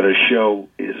rare that a show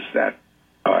is that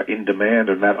in demand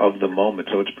or that of the moment.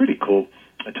 So it's pretty cool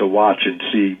to watch and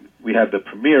see. We had the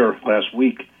premiere last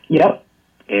week. Yep.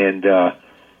 And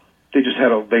they just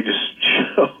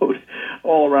showed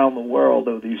all around the world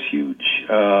of these huge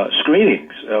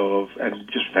screenings and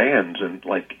just fans and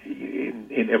like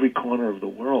in every corner of the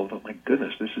world. Oh my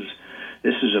goodness, this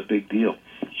is a big deal,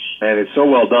 and it's so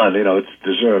well done. It's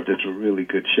deserved. It's a really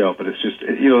good show, but it's just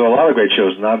a lot of great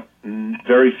shows. Not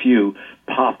very few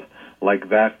pop like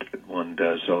that one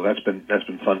does. So that's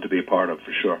been fun to be a part of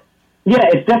for sure. Yeah,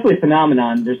 it's definitely a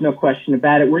phenomenon. There's no question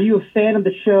about it. Were you a fan of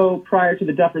the show prior to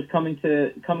the Duffers coming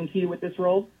to you with this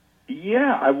role?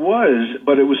 Yeah, I was,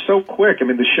 but it was so quick. I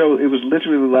mean, the show, it was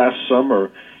literally last summer,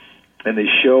 and the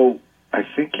show, I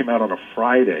think, came out on a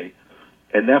Friday.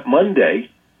 And that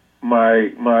Monday, my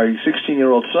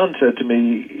 16-year-old son said to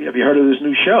me, have you heard of this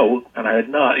new show? And I had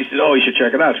not. He said, oh, you should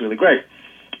check it out. It's really great.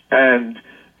 And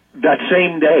that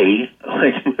same day,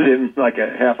 within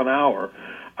a half an hour,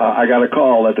 I got a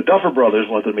call that the Duffer Brothers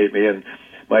wanted to meet me, and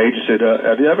my agent said,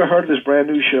 have you ever heard of this brand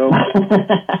new show?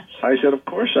 I said, of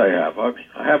course I have. I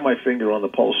have my finger on the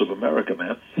pulse of America,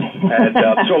 man. And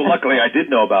so luckily I did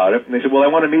know about it. And they said, well, I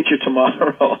want to meet you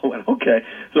tomorrow. I went, okay.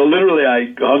 So literally I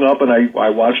hung up and I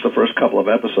watched the first couple of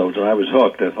episodes, and I was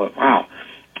hooked. I thought, wow,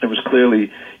 it was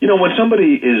clearly, when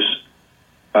somebody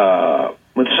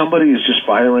is just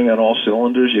firing on all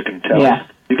cylinders, you can tell. Yeah.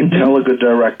 You can tell a good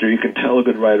director, you can tell a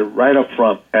good writer right up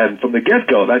front. And from the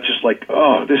get-go, that's just like,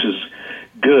 oh, this is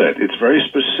good. It's very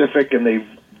specific, and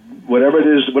whatever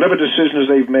decisions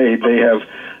they've made, they have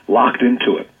locked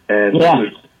into it. And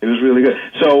it was really good.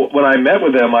 So when I met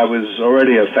with them, I was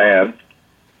already a fan,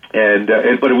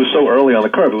 but it was so early on the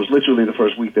curve. It was literally the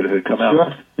first week that it had come out.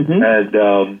 Sure. Mm-hmm.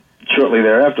 And shortly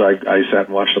thereafter, I sat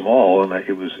and watched them all, and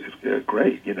it was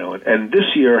great, And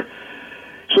this year,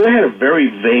 so they had a very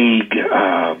vague,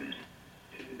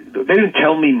 they didn't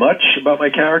tell me much about my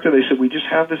character. They said, we just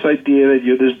have this idea that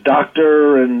you're this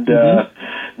doctor, and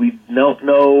we don't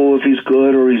know if he's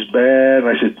good or he's bad. And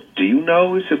I said, do you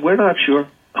know? He said, we're not sure.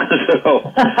 So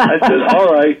I said, all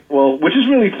right, well, which is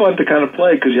really fun to kind of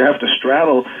play because you have to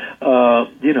straddle,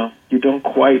 you don't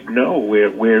quite know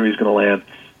where he's going to land.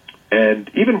 And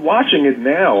even watching it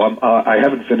now, I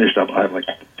haven't finished up. I have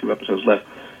 2 episodes left.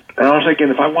 And I was thinking,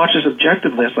 if I watch this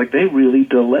objectively, it's they really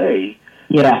delay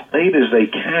as late as they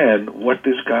can what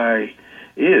this guy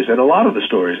is. And a lot of the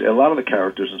stories, a lot of the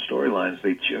characters and storylines,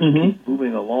 they just keep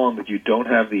moving along, but you don't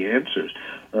have the answers.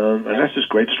 And that's just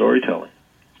great storytelling.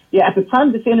 Yeah, at the time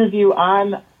of this interview,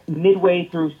 I'm midway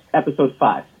through episode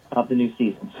 5 of the new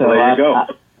season. So there you go.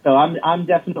 So I'm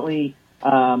definitely...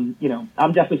 I'm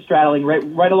definitely straddling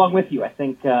right along with you. I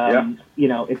think,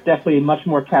 it's definitely much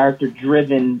more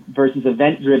character-driven versus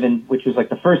event-driven, which was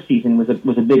the first season was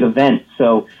a big event.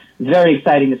 So very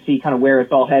exciting to see kind of where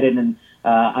it's all headed. And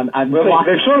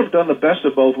they've sort of done the best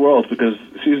of both worlds because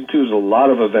season 2 is a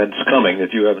lot of events coming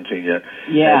that you haven't seen yet.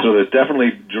 Yeah. And so there's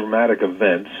definitely dramatic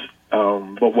events.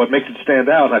 But what makes it stand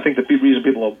out, and I think the reason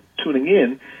people are tuning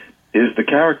in, is the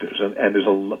characters, and there's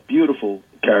a beautiful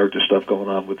character stuff going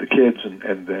on with the kids,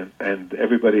 and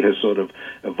everybody has sort of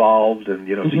evolved, and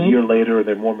it's a year later, and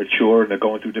they're more mature, and they're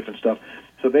going through different stuff.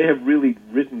 So they have really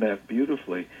written that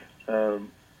beautifully.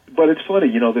 But it's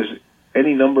funny, there's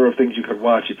any number of things you could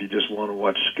watch if you just want to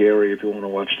watch scary, if you want to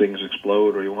watch things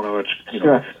explode, or you want to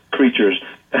watch creatures.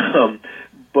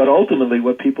 But ultimately,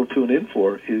 what people tune in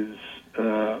for is.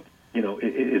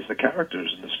 Is the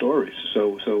characters and the stories.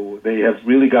 So they have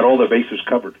really got all their bases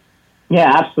covered. Yeah,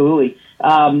 absolutely.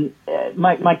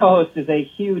 My co-host is a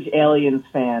huge Aliens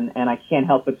fan, and I can't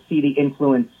help but see the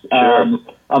influence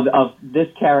of this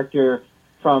character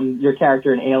from your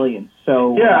character in Aliens.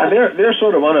 So yeah, they're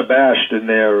sort of unabashed in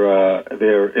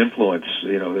their influence.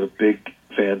 They're big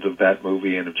fans of that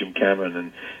movie and of Jim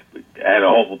Cameron, and a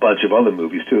whole bunch of other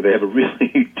movies too. They have a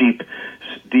really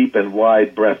deep and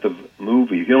wide breadth of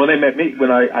movies. You know, when they met me,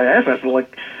 when I asked, I said,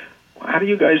 like, how do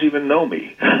you guys even know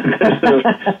me?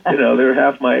 They're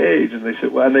half my age, and they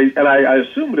said, well, and I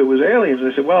assumed it was aliens.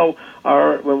 And they said, well,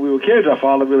 when we were kids, our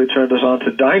father really turned us on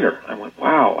to Diner. I went,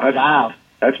 wow,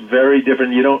 that's very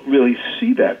different. You don't really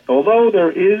see that, although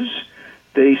there is.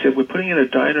 They said, we're putting in a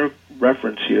Diner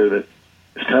reference here that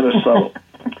is kind of subtle.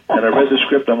 And I read the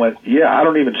script. I went, yeah, I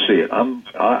don't even see it.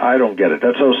 I don't get it.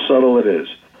 That's how subtle it is.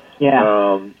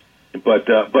 Yeah. But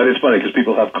it's funny because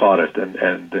people have caught it,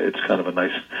 and it's kind of a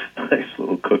nice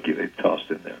little cookie they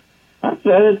tossed in there.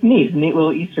 That's neat. Neat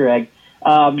little Easter egg.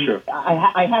 Sure.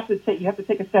 I have to you have to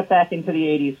take a step back into the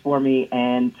 80s for me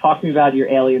and talk to me about your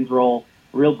Aliens role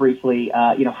real briefly.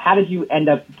 How did you end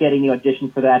up getting the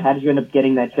audition for that? How did you end up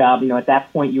getting that job? At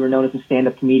that point, you were known as a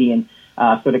stand-up comedian.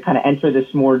 So to kind of enter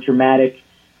this more dramatic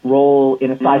role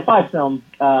in a sci-fi film,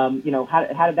 how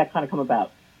did that kind of come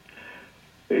about?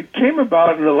 It came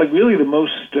about in really the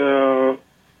most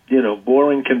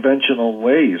boring conventional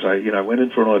ways. I went in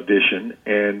for an audition,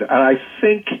 and I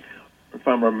think, if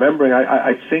I'm remembering,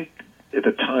 I think at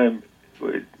the time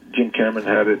Jim Cameron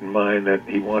had it in mind that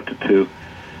he wanted to,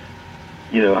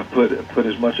 put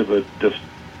as much of a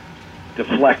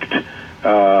deflect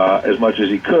as much as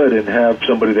he could, and have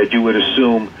somebody that you would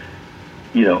assume,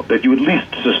 that you would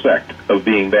least suspect of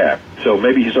being bad. So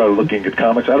maybe he started looking at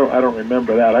comics. I don't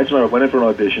remember that. I just remember I went in for an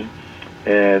audition,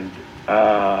 and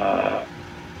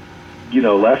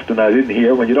left, and I didn't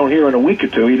hear. When you don't hear in a week or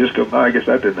two, you just go, oh, I guess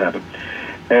that didn't happen.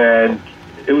 And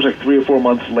it was like 3 or 4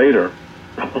 months later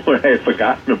when I had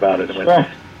forgotten about it.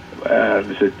 And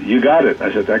they said, you got it.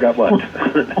 I said, I got what?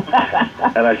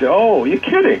 And I said, oh, you're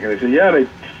kidding. And they said, yeah,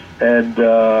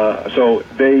 so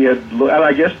they had, and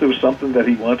I guess there was something that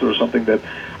he wanted, or something that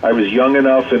I was young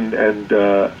enough, and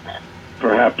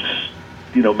perhaps,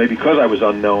 maybe because I was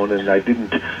unknown and I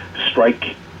didn't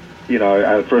strike,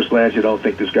 at first glance you don't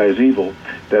think this guy's evil,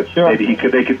 that maybe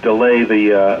they could delay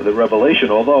the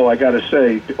revelation. Although I got to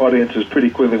say, the audiences pretty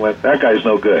quickly went, that guy's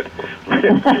no good. We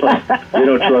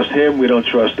don't trust him. We don't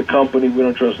trust the company. We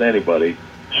don't trust anybody.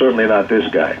 Certainly not this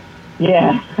guy.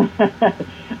 Yeah.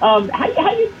 How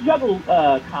do you juggle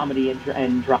comedy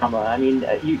and drama? I mean,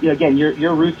 again,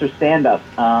 your roots are stand-up,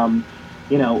 and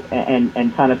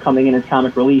kind of coming in as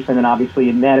comic relief, and then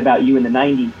obviously Mad About You in the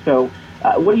 90s. So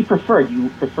what do you prefer? Do you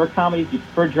prefer comedies? Do you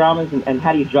prefer dramas? And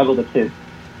how do you juggle the two?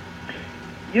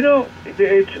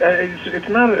 It's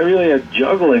not really a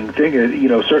juggling thing.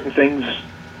 Certain things,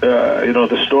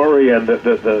 the story and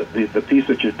the piece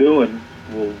that you're doing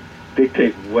will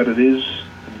dictate what it is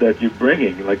that you're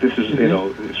bringing. Like this is,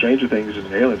 Stranger Things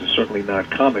and Aliens is certainly not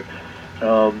comic.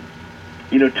 To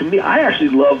me, I actually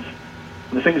love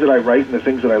the things that I write, and the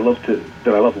things that I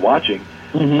love watching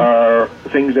are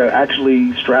things that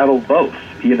actually straddle both.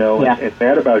 And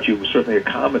Mad About You was certainly a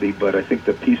comedy, but I think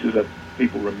the pieces that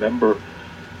people remember,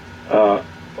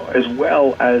 as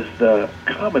well as the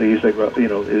comedies,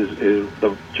 is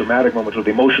the dramatic moments or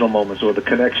the emotional moments or the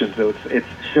connections. So it's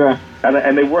sure,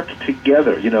 and they work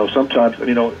together. Sometimes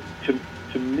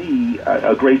to me,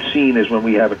 a great scene is when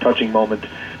we have a touching moment,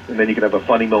 and then you can have a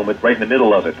funny moment right in the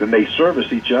middle of it, and they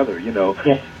service each other.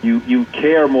 You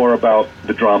care more about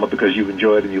the drama because you've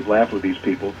enjoyed and you've laughed with these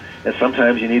people, and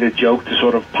sometimes you need a joke to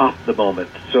sort of pop the moment.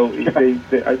 So they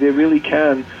really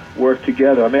can work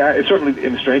together. I mean, it's certainly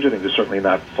in Stranger Things, it's certainly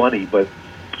not funny, but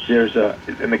there's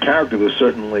and the character was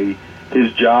certainly,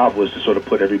 his job was to sort of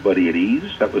put everybody at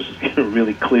ease. That was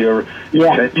really clear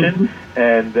intention,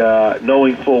 and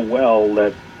knowing full well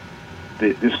that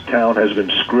this town has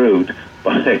been screwed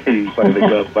by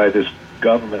this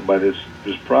government, by this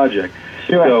project.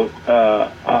 Sure. So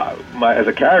as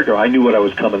a character, I knew what I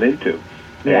was coming into,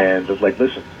 and I was like,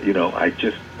 listen,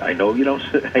 I know you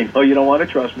don't want to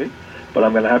trust me, but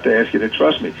I'm going to have to ask you to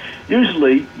trust me.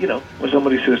 Usually, when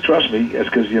somebody says trust me, it's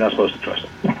because you're not supposed to trust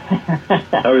them.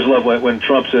 I always love when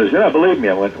Trump says, yeah, believe me.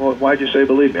 I went, well, why'd you say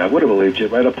believe me? I would have believed you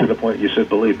right up to the point you said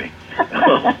believe me.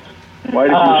 Why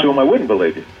did you assume I wouldn't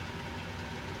believe you?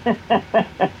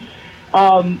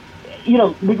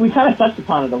 We kind of touched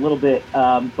upon it a little bit,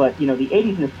 but, the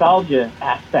 80s nostalgia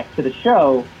aspect to the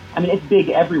show, I mean, it's big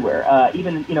everywhere.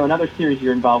 Even, another series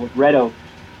you're involved with, Red Oak,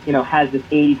 has this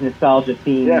 80s nostalgia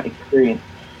theme experience.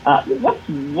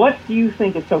 What do you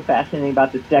think is so fascinating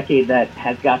about this decade that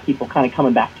has got people kind of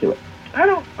coming back to it? I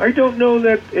don't know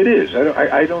that it is.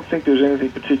 I don't think there's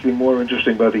anything particularly more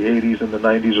interesting about the 80s and the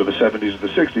 90s or the 70s or the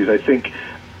 60s.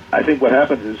 I think what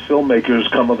happens is filmmakers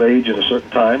come of age in a certain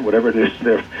time, whatever it is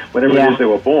they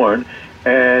were born,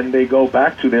 and they go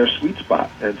back to their sweet spot.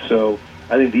 And so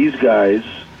I think these guys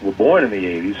were born in the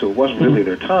 80s, so it wasn't really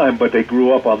their time, but they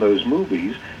grew up on those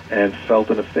movies and felt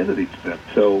an affinity to them.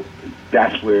 So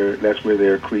that's where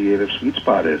their creative sweet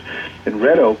spot is. In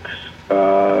Red Oaks,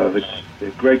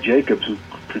 Greg Jacobs, who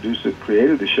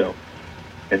created the show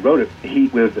and wrote it, he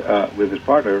with his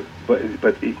partner, but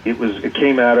it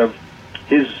came out of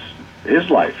his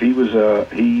life. He was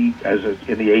in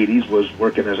the 80s was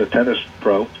working as a tennis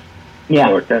pro,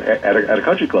 or at a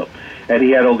country club, and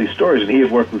he had all these stories. And he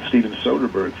had worked with Steven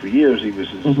Soderbergh for years. He was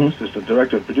his assistant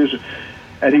director and producer,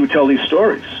 and he would tell these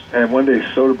stories. And one day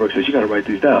Soderbergh says, "You got to write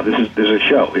these down. There's a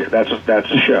show here. That's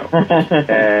a show,"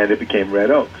 and it became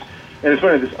Red Oaks. And it's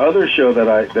funny, this other show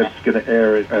that's going to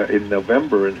air in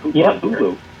November on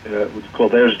Hulu, it's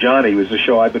called There's Johnny. It was a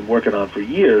show I've been working on for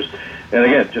years, and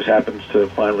again, just happens to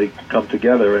finally come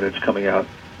together, and it's coming out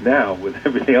now with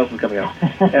everything else that's coming out.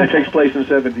 And it takes place in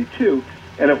 '72,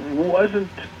 and it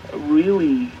wasn't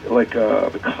really like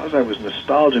because I was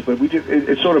nostalgic, but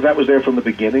it sort of, that was there from the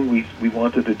beginning. We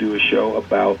wanted to do a show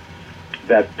about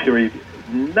that period,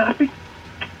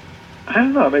 I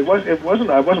don't know. I mean, it wasn't.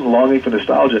 I wasn't longing for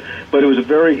nostalgia, but it was a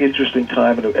very interesting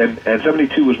time. And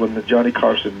 '72 was when Johnny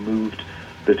Carson moved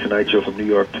the Tonight Show from New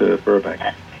York to Burbank,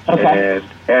 and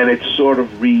it sort of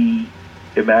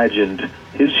reimagined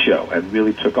his show and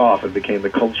really took off and became the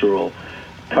cultural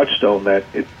touchstone that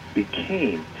it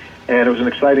became. And it was an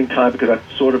exciting time because that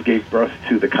sort of gave birth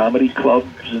to the comedy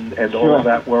clubs and all of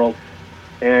that world.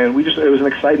 And it was an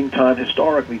exciting time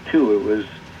historically too. It was,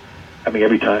 I mean,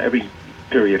 every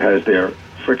period has their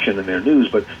friction in their news,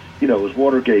 but it was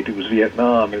Watergate, it was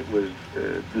Vietnam, it was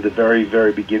the very,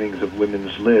 very beginnings of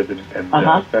women's lib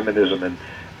and feminism,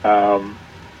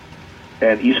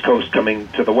 and East Coast coming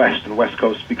to the West, and West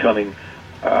Coast becoming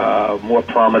more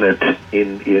prominent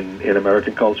in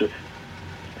American culture.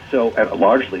 So, and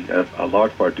largely, a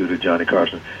large part due to Johnny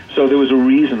Carson. So there was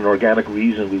an organic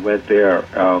reason we went there.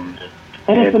 And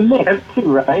it's a mix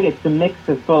too, right? It's a mix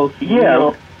of both.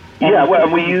 Yeah, well,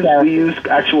 and we use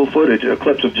actual footage,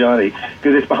 clips of Johnny,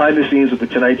 because it's behind the scenes of the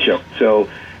Tonight Show. So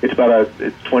it's about a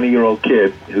 20-year-old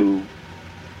kid who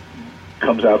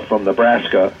comes out from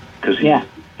Nebraska because he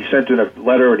sent in a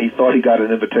letter and he thought he got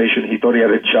an invitation. He thought he had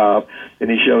a job,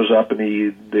 and he shows up and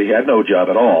he had no job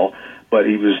at all. But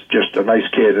he was just a nice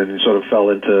kid, and he sort of fell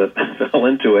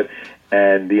into it,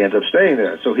 and he ends up staying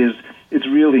there. So it's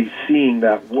really seeing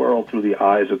that world through the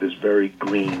eyes of this very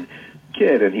green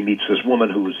kid, and he meets this woman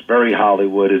who's very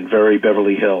Hollywood and very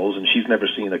Beverly Hills, and she's never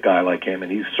seen a guy like him,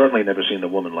 and he's certainly never seen a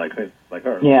woman like her.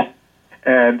 Yeah.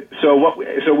 And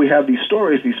so we have these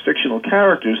stories, these fictional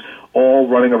characters, all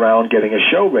running around getting a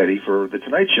show ready for the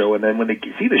Tonight Show, and then when they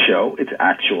see the show, it's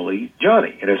actually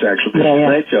Johnny, and it's actually the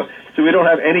Tonight Show. So we don't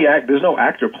have there's no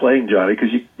actor playing Johnny,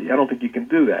 because I don't think you can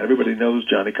do that. Everybody knows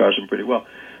Johnny Carson pretty well.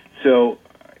 So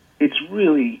it's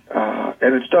really,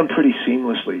 and it's done pretty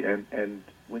seamlessly, and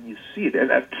when you see it, and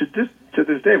to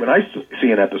this day, when I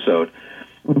see an episode,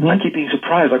 I keep being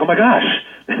surprised, like, oh my gosh,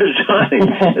 there's Johnny.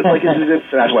 It's like,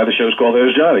 that's why the show's called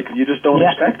There's Johnny, because you just don't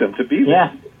expect him to be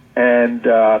there. And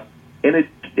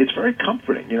it's very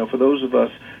comforting, for those of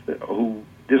us who,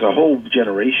 there's a whole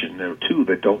generation there too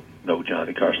that don't know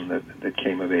Johnny Carson that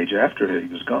came of age after he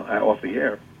was gone off the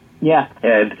air. Yeah.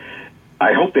 And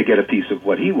I hope they get a piece of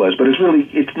what he was, but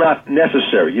it's not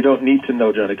necessary. You don't need to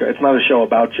know Johnny Carson. It's not a show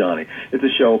about Johnny. It's a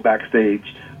show backstage,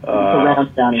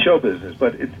 show business.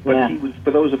 But he was,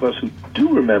 for those of us who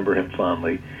do remember him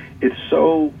fondly, it's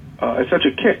such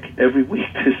a kick every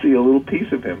week to see a little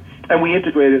piece of him. And we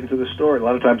integrate it into the story. A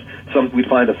lot of times we'd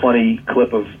find a funny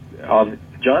clip on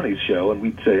Johnny's show, and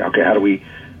we'd say, okay, how do we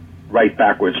write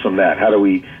backwards from that? How do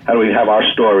we have our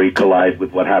story collide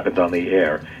with what happened on the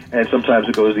air? And sometimes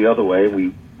it goes the other way, and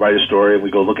we write a story and we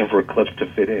go looking for a clip to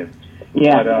fit in.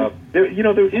 Yeah. But there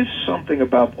is something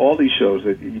about all these shows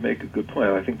that you make a good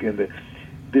point. I think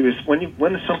there is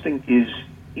when something is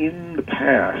in the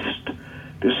past,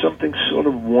 there's something sort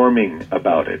of warming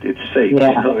about it. It's safe.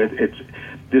 Yeah.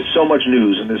 There's so much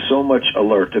news and there's so much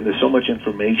alert and there's so much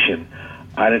information,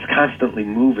 and it's constantly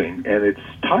moving, and it's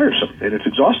tiresome and it's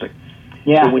exhausting.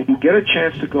 Yeah. So when you get a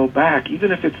chance to go back,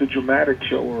 even if it's a dramatic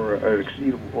show or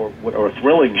a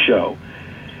thrilling show,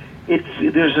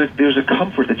 there's a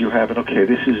comfort that you have. And okay,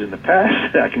 this is in the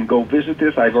past. I can go visit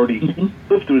this. I've already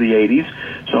lived through the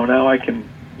 '80s, so now I can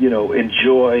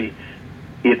enjoy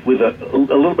it with a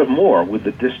little bit more with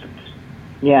the distance.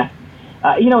 Yeah.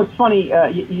 It's funny.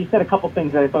 You said a couple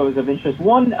things that I thought was of interest.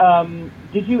 One,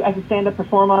 did you, as a stand-up,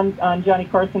 perform on Johnny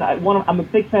Carson? I'm a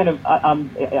big fan of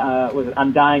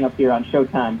I'm Dying Up Here on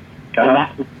Showtime,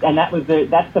 and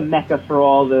that's the mecca for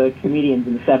all the comedians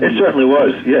in the '70s. It certainly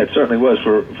was. Yeah, it certainly was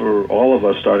for all of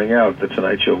us starting out. The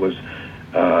Tonight Show was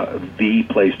the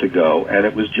place to go, and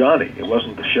it was Johnny. It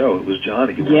wasn't the show; it was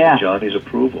Johnny. You wanted Johnny's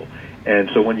approval, and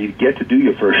so when you get to do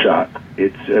your first shot,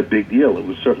 it's a big deal. It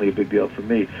was certainly a big deal for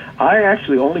me. I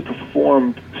actually only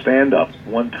performed stand-up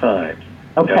one time.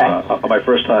 Okay. My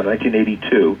first time,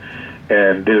 1982.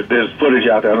 And there's footage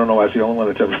out there. I don't know why it's the only one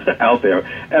that's ever out there.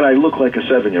 And I look like a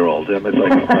 7-year-old. It's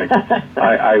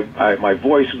like my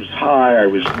voice was high. I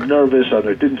was nervous.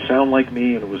 It didn't sound like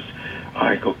me. And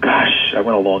I go, gosh, I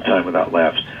went a long time without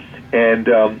laughs. And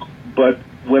but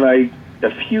when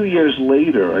a few years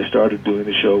later, I started doing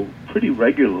the show pretty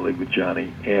regularly with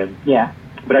Johnny.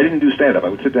 But I didn't do stand-up. I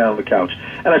would sit down on the couch,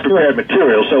 and I prepared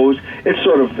material. So it's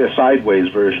sort of a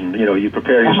sideways version. You know, you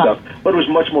prepare your stuff, but it was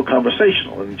much more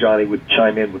conversational. And Johnny would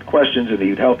chime in with questions, and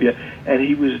he'd help you. And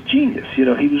he was a genius. You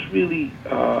know, he was really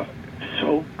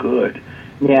so good.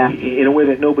 Yeah. In a way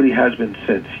that nobody has been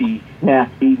since. He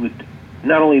would,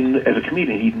 not only as a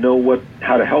comedian, he'd know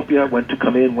how to help you, when to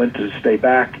come in, when to stay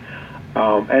back.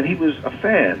 And he was a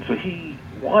fan, so he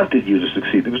wanted you to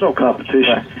succeed. There was no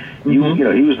competition. Right. You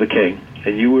know, he was the king.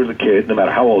 And you were the kid, no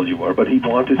matter how old you were, but he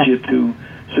wanted you to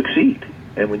succeed.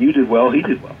 And when you did well, he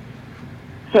did well.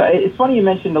 So it's funny you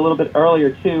mentioned a little bit earlier,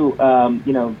 too,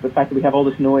 you know, the fact that we have all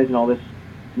this noise and all this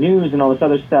news and all this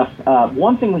other stuff.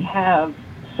 One thing we have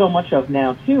so much of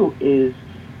now, too, is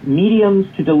mediums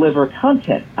to deliver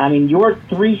content. I mean, your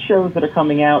 3 shows that are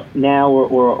coming out now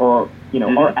or you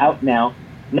know, are out now,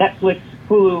 Netflix,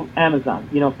 Hulu, Amazon,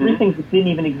 you know, 3 things that didn't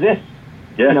even exist.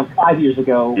 You know, 5 years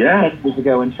ago, 10 years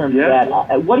ago, in terms of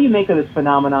that. What do you make of this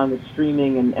phenomenon with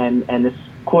streaming and this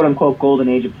quote-unquote golden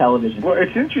age of television? Well,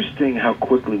 it's interesting how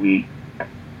quickly we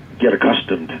get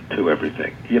accustomed to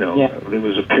everything. You know, there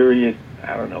was a period,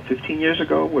 I don't know, 15 years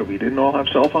ago where we didn't all have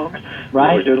cell phones.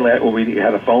 Right. Or we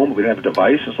had a phone, but we didn't have a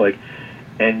device. It's like,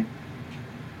 and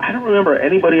I don't remember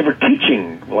anybody ever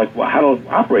teaching, like, how to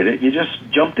operate it. You just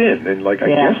jumped in, and, like, I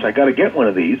guess I got to get one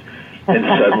of these. And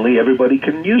suddenly everybody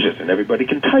can use it, and everybody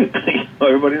can type.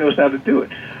 Everybody knows how to do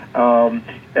it.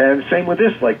 And same with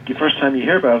this. Like, the first time you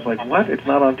hear about it, it's like, what? It's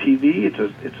not on TV.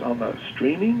 It's on the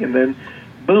streaming, and then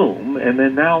boom, and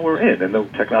then now we're in. And the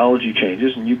technology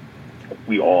changes, and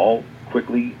we all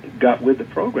quickly got with the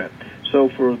program. So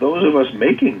for those of us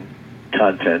making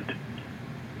content,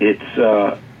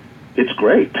 it's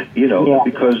great, you know,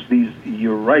 because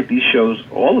you're right. These shows,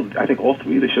 I think all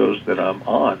 3 of the shows that I'm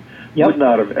on, would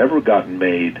not have ever gotten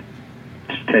made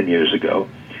 10 years ago.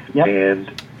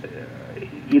 And,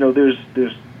 you know, there's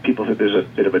people say there's a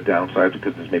bit of a downside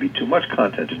because there's maybe too much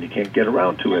content and you can't get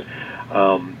around to it.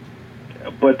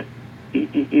 But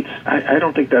I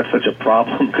don't think that's such a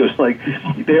problem because, like,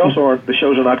 the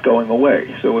shows are not going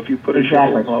away. So if you put a show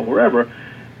on wherever,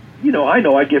 you know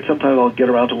I get sometimes I'll get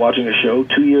around to watching a show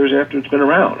 2 years after it's been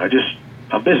around.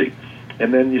 I'm busy.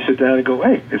 And then you sit down and go,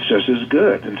 hey, it's just as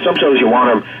good. And some shows you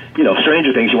want to, you know,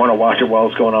 Stranger Things, you want to watch it while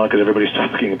it's going on because everybody's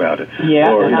talking about it.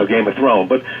 Or, you know, Game of Thrones.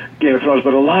 But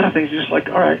a lot of things you're just like,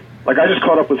 all right. Like, I just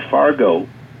caught up with Fargo,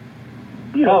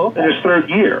 you know, in its 3rd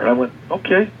year. And I went,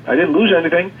 okay, I didn't lose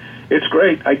anything. It's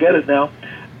great. I get it now.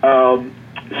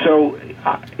 So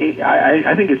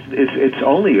I think it's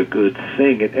only a good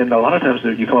thing. And a lot of times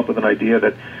you come up with an idea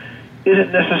that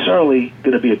isn't necessarily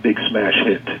going to be a big smash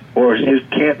hit, or it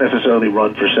can't necessarily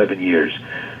run for 7 years.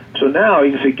 So now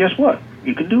you can say, guess what?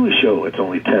 You can do a show that's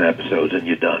only 10 episodes and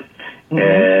you're done.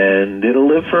 And it'll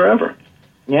live forever.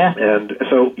 Yeah. And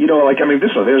so, you know, like, I mean,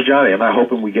 this one, there's Johnny. I'm not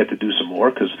hoping we get to do some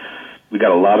more because we got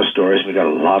a lot of stories and we got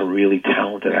a lot of really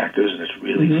talented actors and it's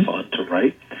really fun to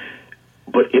write.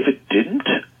 But if it didn't,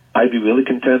 I'd be really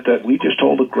content that we just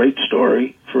told a great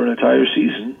story for an entire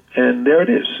season, and there it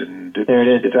is. And there it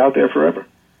is. It's out there forever.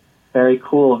 Very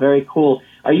cool, very cool.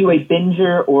 Are you a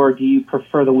binger, or do you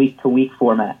prefer the week-to-week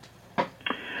format?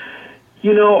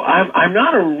 You know, I'm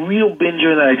not a real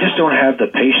binger, and I just don't have the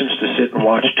patience to sit and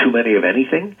watch too many of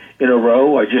anything in a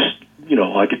row. I just, you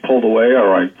know, I get pulled away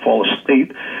or I fall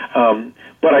asleep.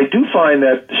 But I do find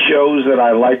that shows that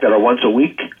I like that are once a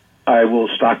week, I will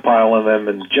stockpile on them,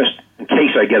 and just in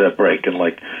case I get a break, and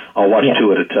like I'll watch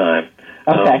 2 at a time.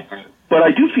 Okay. But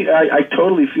I do feel I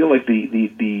totally feel like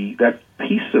the that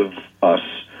piece of us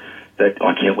that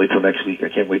I can't wait till next week. I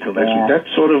can't wait till next week. That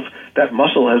sort of that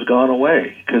muscle has gone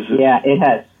away because it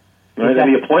has. Right,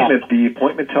 and the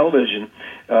appointment television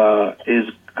is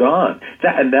gone.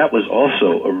 That was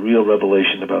also a real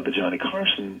revelation about the Johnny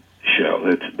Carson show.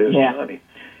 There's Johnny.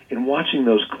 In watching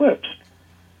those clips,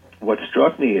 what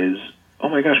struck me is, oh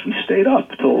my gosh, we stayed up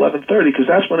till 11:30 because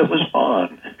that's when it was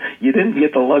on. You didn't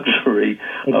get the luxury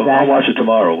of I'll watch it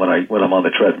tomorrow when I'm on the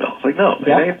treadmill. It's like, no, it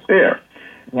ain't there.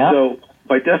 So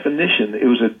by definition, it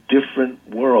was a different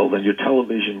world, and your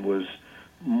television was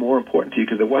more important to you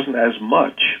because there wasn't as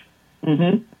much.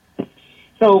 Mm-hmm.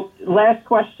 So, last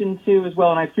question, too, as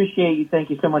well, and I appreciate you. Thank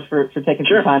you so much for taking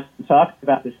some time to talk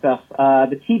about this stuff.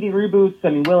 The TV reboots, I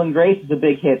mean, Will and Grace is a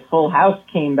big hit. Full House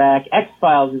came back.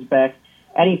 X-Files is back.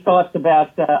 Any thoughts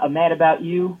about a Mad About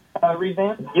You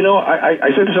revamp? You know, I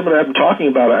said to somebody I've been talking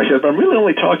about it, I said, but I'm really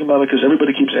only talking about it because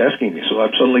everybody keeps asking me, so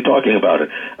I'm suddenly talking about it.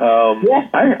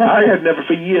 I had never,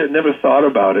 for years, never thought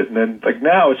about it, and then, like,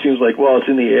 now it seems like, well, it's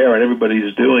in the air and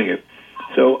everybody's doing it.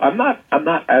 So I'm not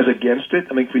as against it.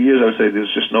 I mean, for years I would say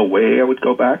there's just no way I would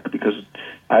go back because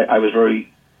I was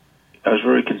very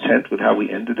content with how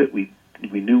we ended it. We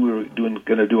knew we were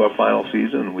going to do our final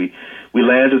season. We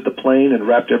landed the plane and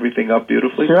wrapped everything up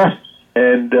beautifully. Sure.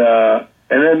 And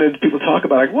then people talk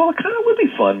about, like, well, it kind of would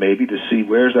be fun maybe to see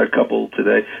where's that couple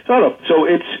today. So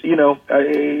it's, you know,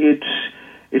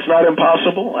 it's not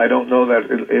impossible. I don't know that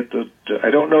I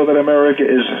don't know that America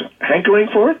is hankering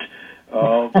for it.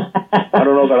 I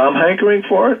don't know that I'm hankering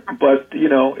for it, but you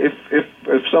know, if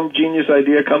some genius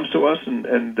idea comes to us and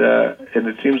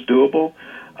it seems doable,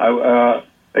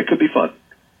 it could be fun.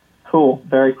 Cool,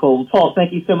 very cool. Paul,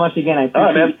 thank you so much again. I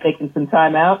appreciate you taking some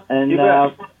time out. And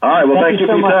all right, well, thank you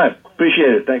for your time.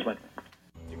 Appreciate it. Thanks, man.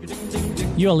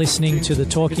 You're listening to the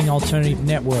Talking Alternative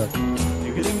Network.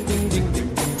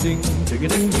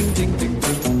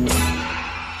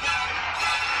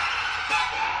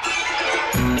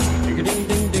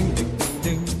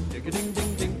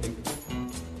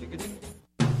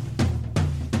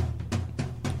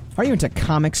 Are you into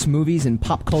comics, movies, and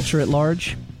pop culture at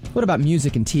large? What about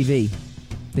music and TV?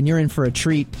 Then you're in for a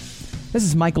treat. This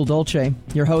is Michael Dolce,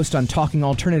 your host on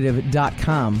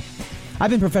TalkingAlternative.com. I've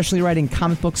been professionally writing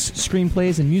comic books,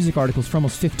 screenplays, and music articles for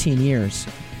almost 15 years.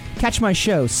 Catch my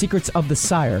show, Secrets of the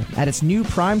Sire, at its new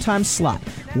primetime slot,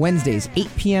 Wednesdays,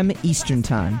 8 p.m. Eastern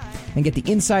Time, and get the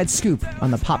inside scoop on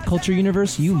the pop culture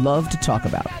universe you love to talk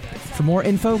about. For more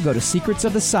info, go to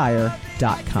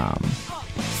secretsofthesire.com.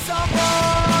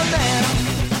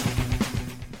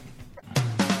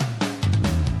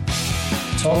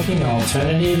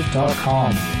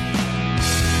 TalkingAlternative.com.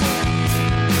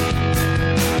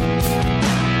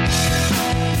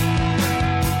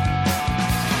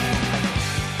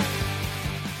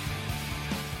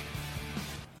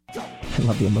 I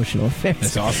love the emotional affairs.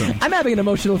 That's awesome. I'm having an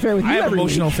emotional affair with you. I have every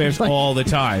emotional week. affairs all the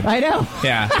time. I know.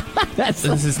 Yeah. I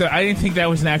didn't think that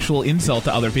was an actual insult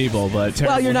to other people, but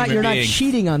Well, you're not being.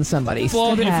 cheating on somebody.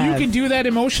 Well, Still if have- you can do that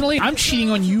emotionally, I'm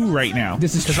cheating on you right now.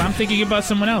 This is because I'm thinking about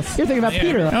someone else. You're thinking about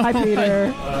Peter. Hi,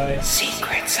 Peter.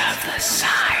 Secrets of the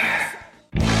Sire.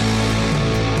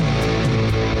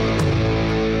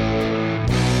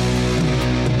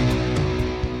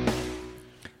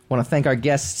 Want to thank our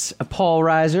guests, Paul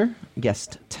Reiser.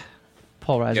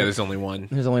 Paul Reiser. Yeah, there's only one.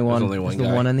 There's only one. There's only one There's guy.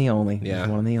 the one and the only. Yeah. There's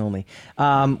the one and the only.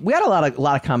 We had a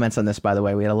lot of comments on this, by the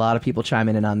way. We had a lot of people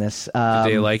chiming in on this. Did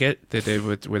they like it?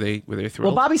 Were they thrilled?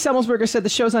 Well, Bobby Semmelsberger said the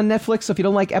show's on Netflix, so if you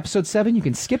don't like episode 7, you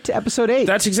can skip to episode 8.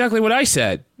 That's exactly what I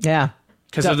said. Yeah.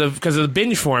 Because of the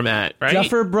binge format, right?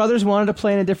 Duffer Brothers wanted to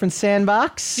play in a different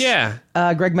sandbox. Yeah.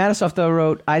 Greg Matisoff, though,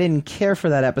 wrote, I didn't care for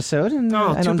that episode. And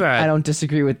too bad. I don't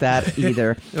disagree with that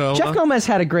either. Oh, Jeff Gomez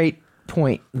had a great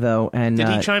point, though. And Did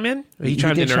he chime in? He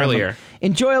chimed in earlier.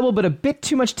 Enjoyable, but a bit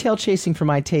too much tail chasing for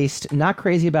my taste. Not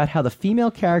crazy about how the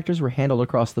female characters were handled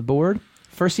across the board.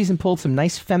 First season pulled some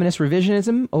nice feminist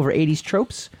revisionism over 80s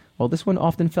tropes, while this one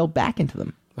often fell back into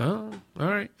them. Oh, all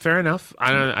right. Fair enough.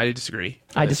 I disagree.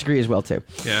 I disagree as well, too.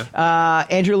 Yeah.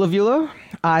 Andrew Lavolo,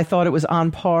 I thought it was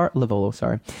on par. Lavolo,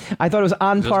 sorry. I thought it was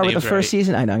on par with the first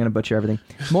season. I know, I'm going to butcher everything.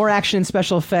 More action and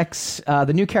special effects.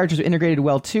 The new characters were integrated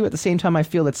well, too. At the same time, I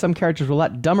feel that some characters were a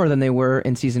lot dumber than they were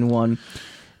in season 1.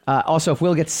 Also, if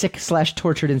Will gets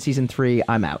sick/tortured in season 3,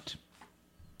 I'm out.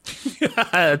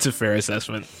 That's a fair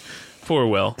assessment. Poor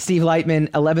Will. Steve Lightman,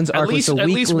 Eleven's arc was the weak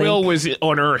link. At least Will was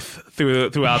on Earth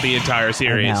throughout the entire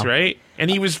series, right? And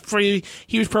he was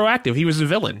proactive. He was the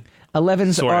villain.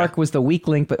 Eleven's arc was the weak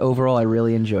link, but overall, I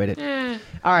really enjoyed it.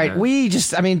 All right,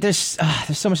 there's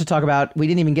so much to talk about. We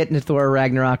didn't even get into Thor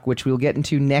Ragnarok, which we'll get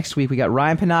into next week. We got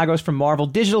Ryan Penagos from Marvel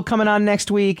Digital coming on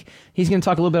next week. He's going to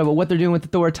talk a little bit about what they're doing with the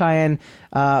Thor tie-in.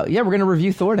 We're going to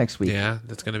review Thor next week. Yeah,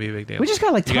 that's going to be a big deal. We just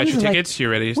got you got your tickets. You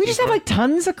ready? We just have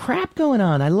tons of crap going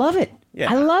on. I love it. Yeah.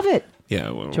 I love it. Yeah.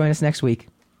 Well, join us next week.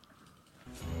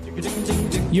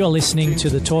 You're listening to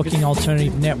the Talking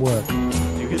Alternative Network.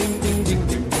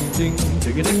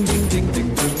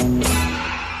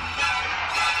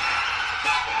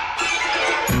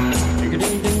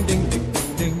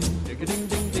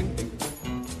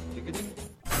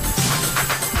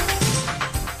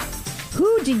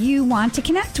 Who do you want want to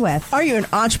connect with. Are you an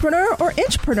entrepreneur or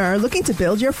intrapreneur looking to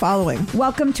build your following?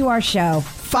 Welcome to our show.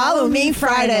 Follow Me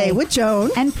Friday with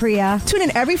Joan and Priya. Tune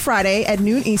in every Friday at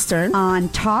noon Eastern on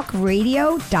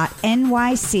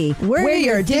talkradio.nyc. We're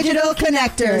your digital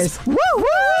connectors. Woo woo!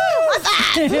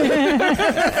 What's that?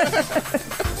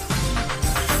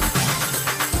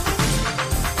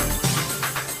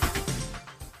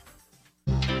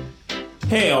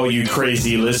 Hey, all you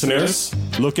crazy listeners.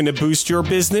 Looking to boost your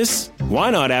business? Why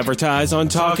not advertise on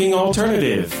Talking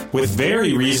Alternative with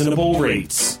very reasonable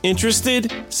rates? Interested?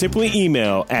 Simply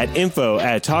email at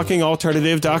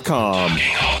info@talkingalternative.com.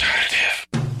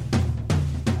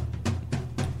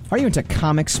 Are you into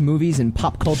comics, movies, and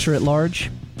pop culture at large?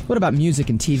 What about music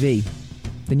and TV?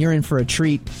 Then you're in for a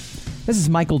treat. This is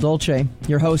Michael Dolce,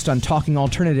 your host on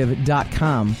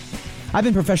talkingalternative.com. I've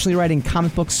been professionally writing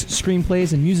comic books,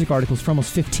 screenplays, and music articles for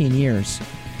almost 15 years.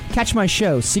 Catch my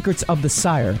show, Secrets of the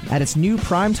Sire, at its new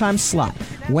primetime slot,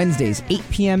 Wednesdays, 8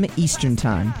 p.m. Eastern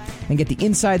Time, and get the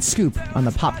inside scoop on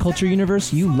the pop culture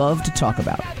universe you love to talk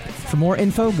about. For more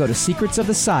info, go to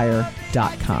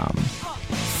secretsofthesire.com.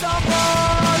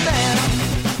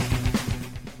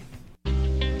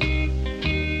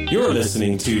 You're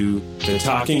listening to the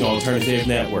Talking Alternative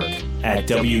Network at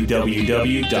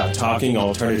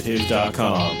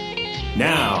www.talkingalternative.com.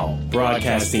 Now,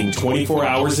 broadcasting 24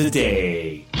 hours a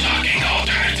day. Talking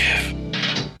Alternative.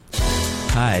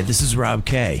 Hi, this is Rob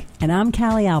Kay. And I'm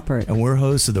Callie Alpert. And we're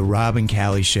hosts of The Rob and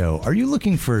Callie Show. Are you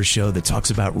looking for a show that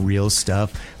talks about real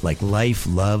stuff like life,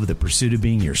 love, the pursuit of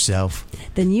being yourself?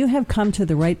 Then you have come to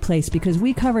the right place, because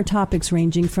we cover topics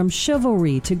ranging from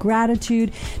chivalry to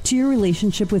gratitude to your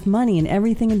relationship with money and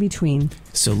everything in between.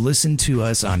 So listen to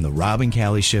us on The Rob and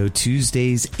Callie Show,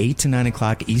 Tuesdays, 8 to 9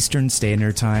 o'clock Eastern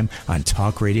Standard Time on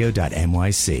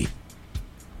talkradio.nyc.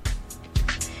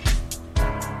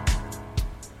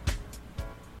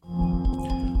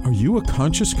 Are you a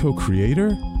conscious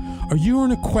co-creator? Are you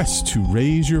on a quest to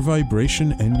raise your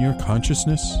vibration and your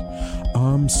consciousness?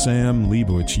 I'm Sam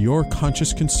Leibowitz, your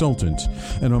conscious consultant,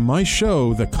 and on my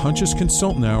show, The Conscious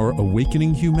Consultant Hour,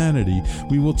 Awakening Humanity,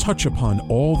 we will touch upon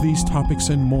all these topics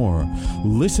and more.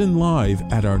 Listen live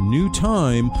at our new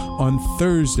time on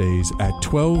Thursdays at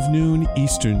 12 noon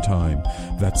Eastern Time.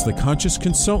 That's The Conscious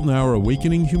Consultant Hour,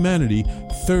 Awakening Humanity,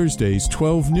 Thursdays,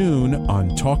 12 noon on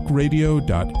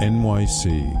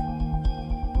talkradio.nyc.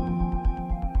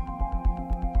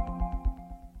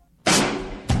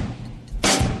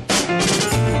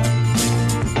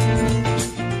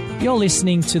 You're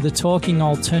listening to the Talking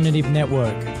Alternative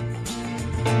Network.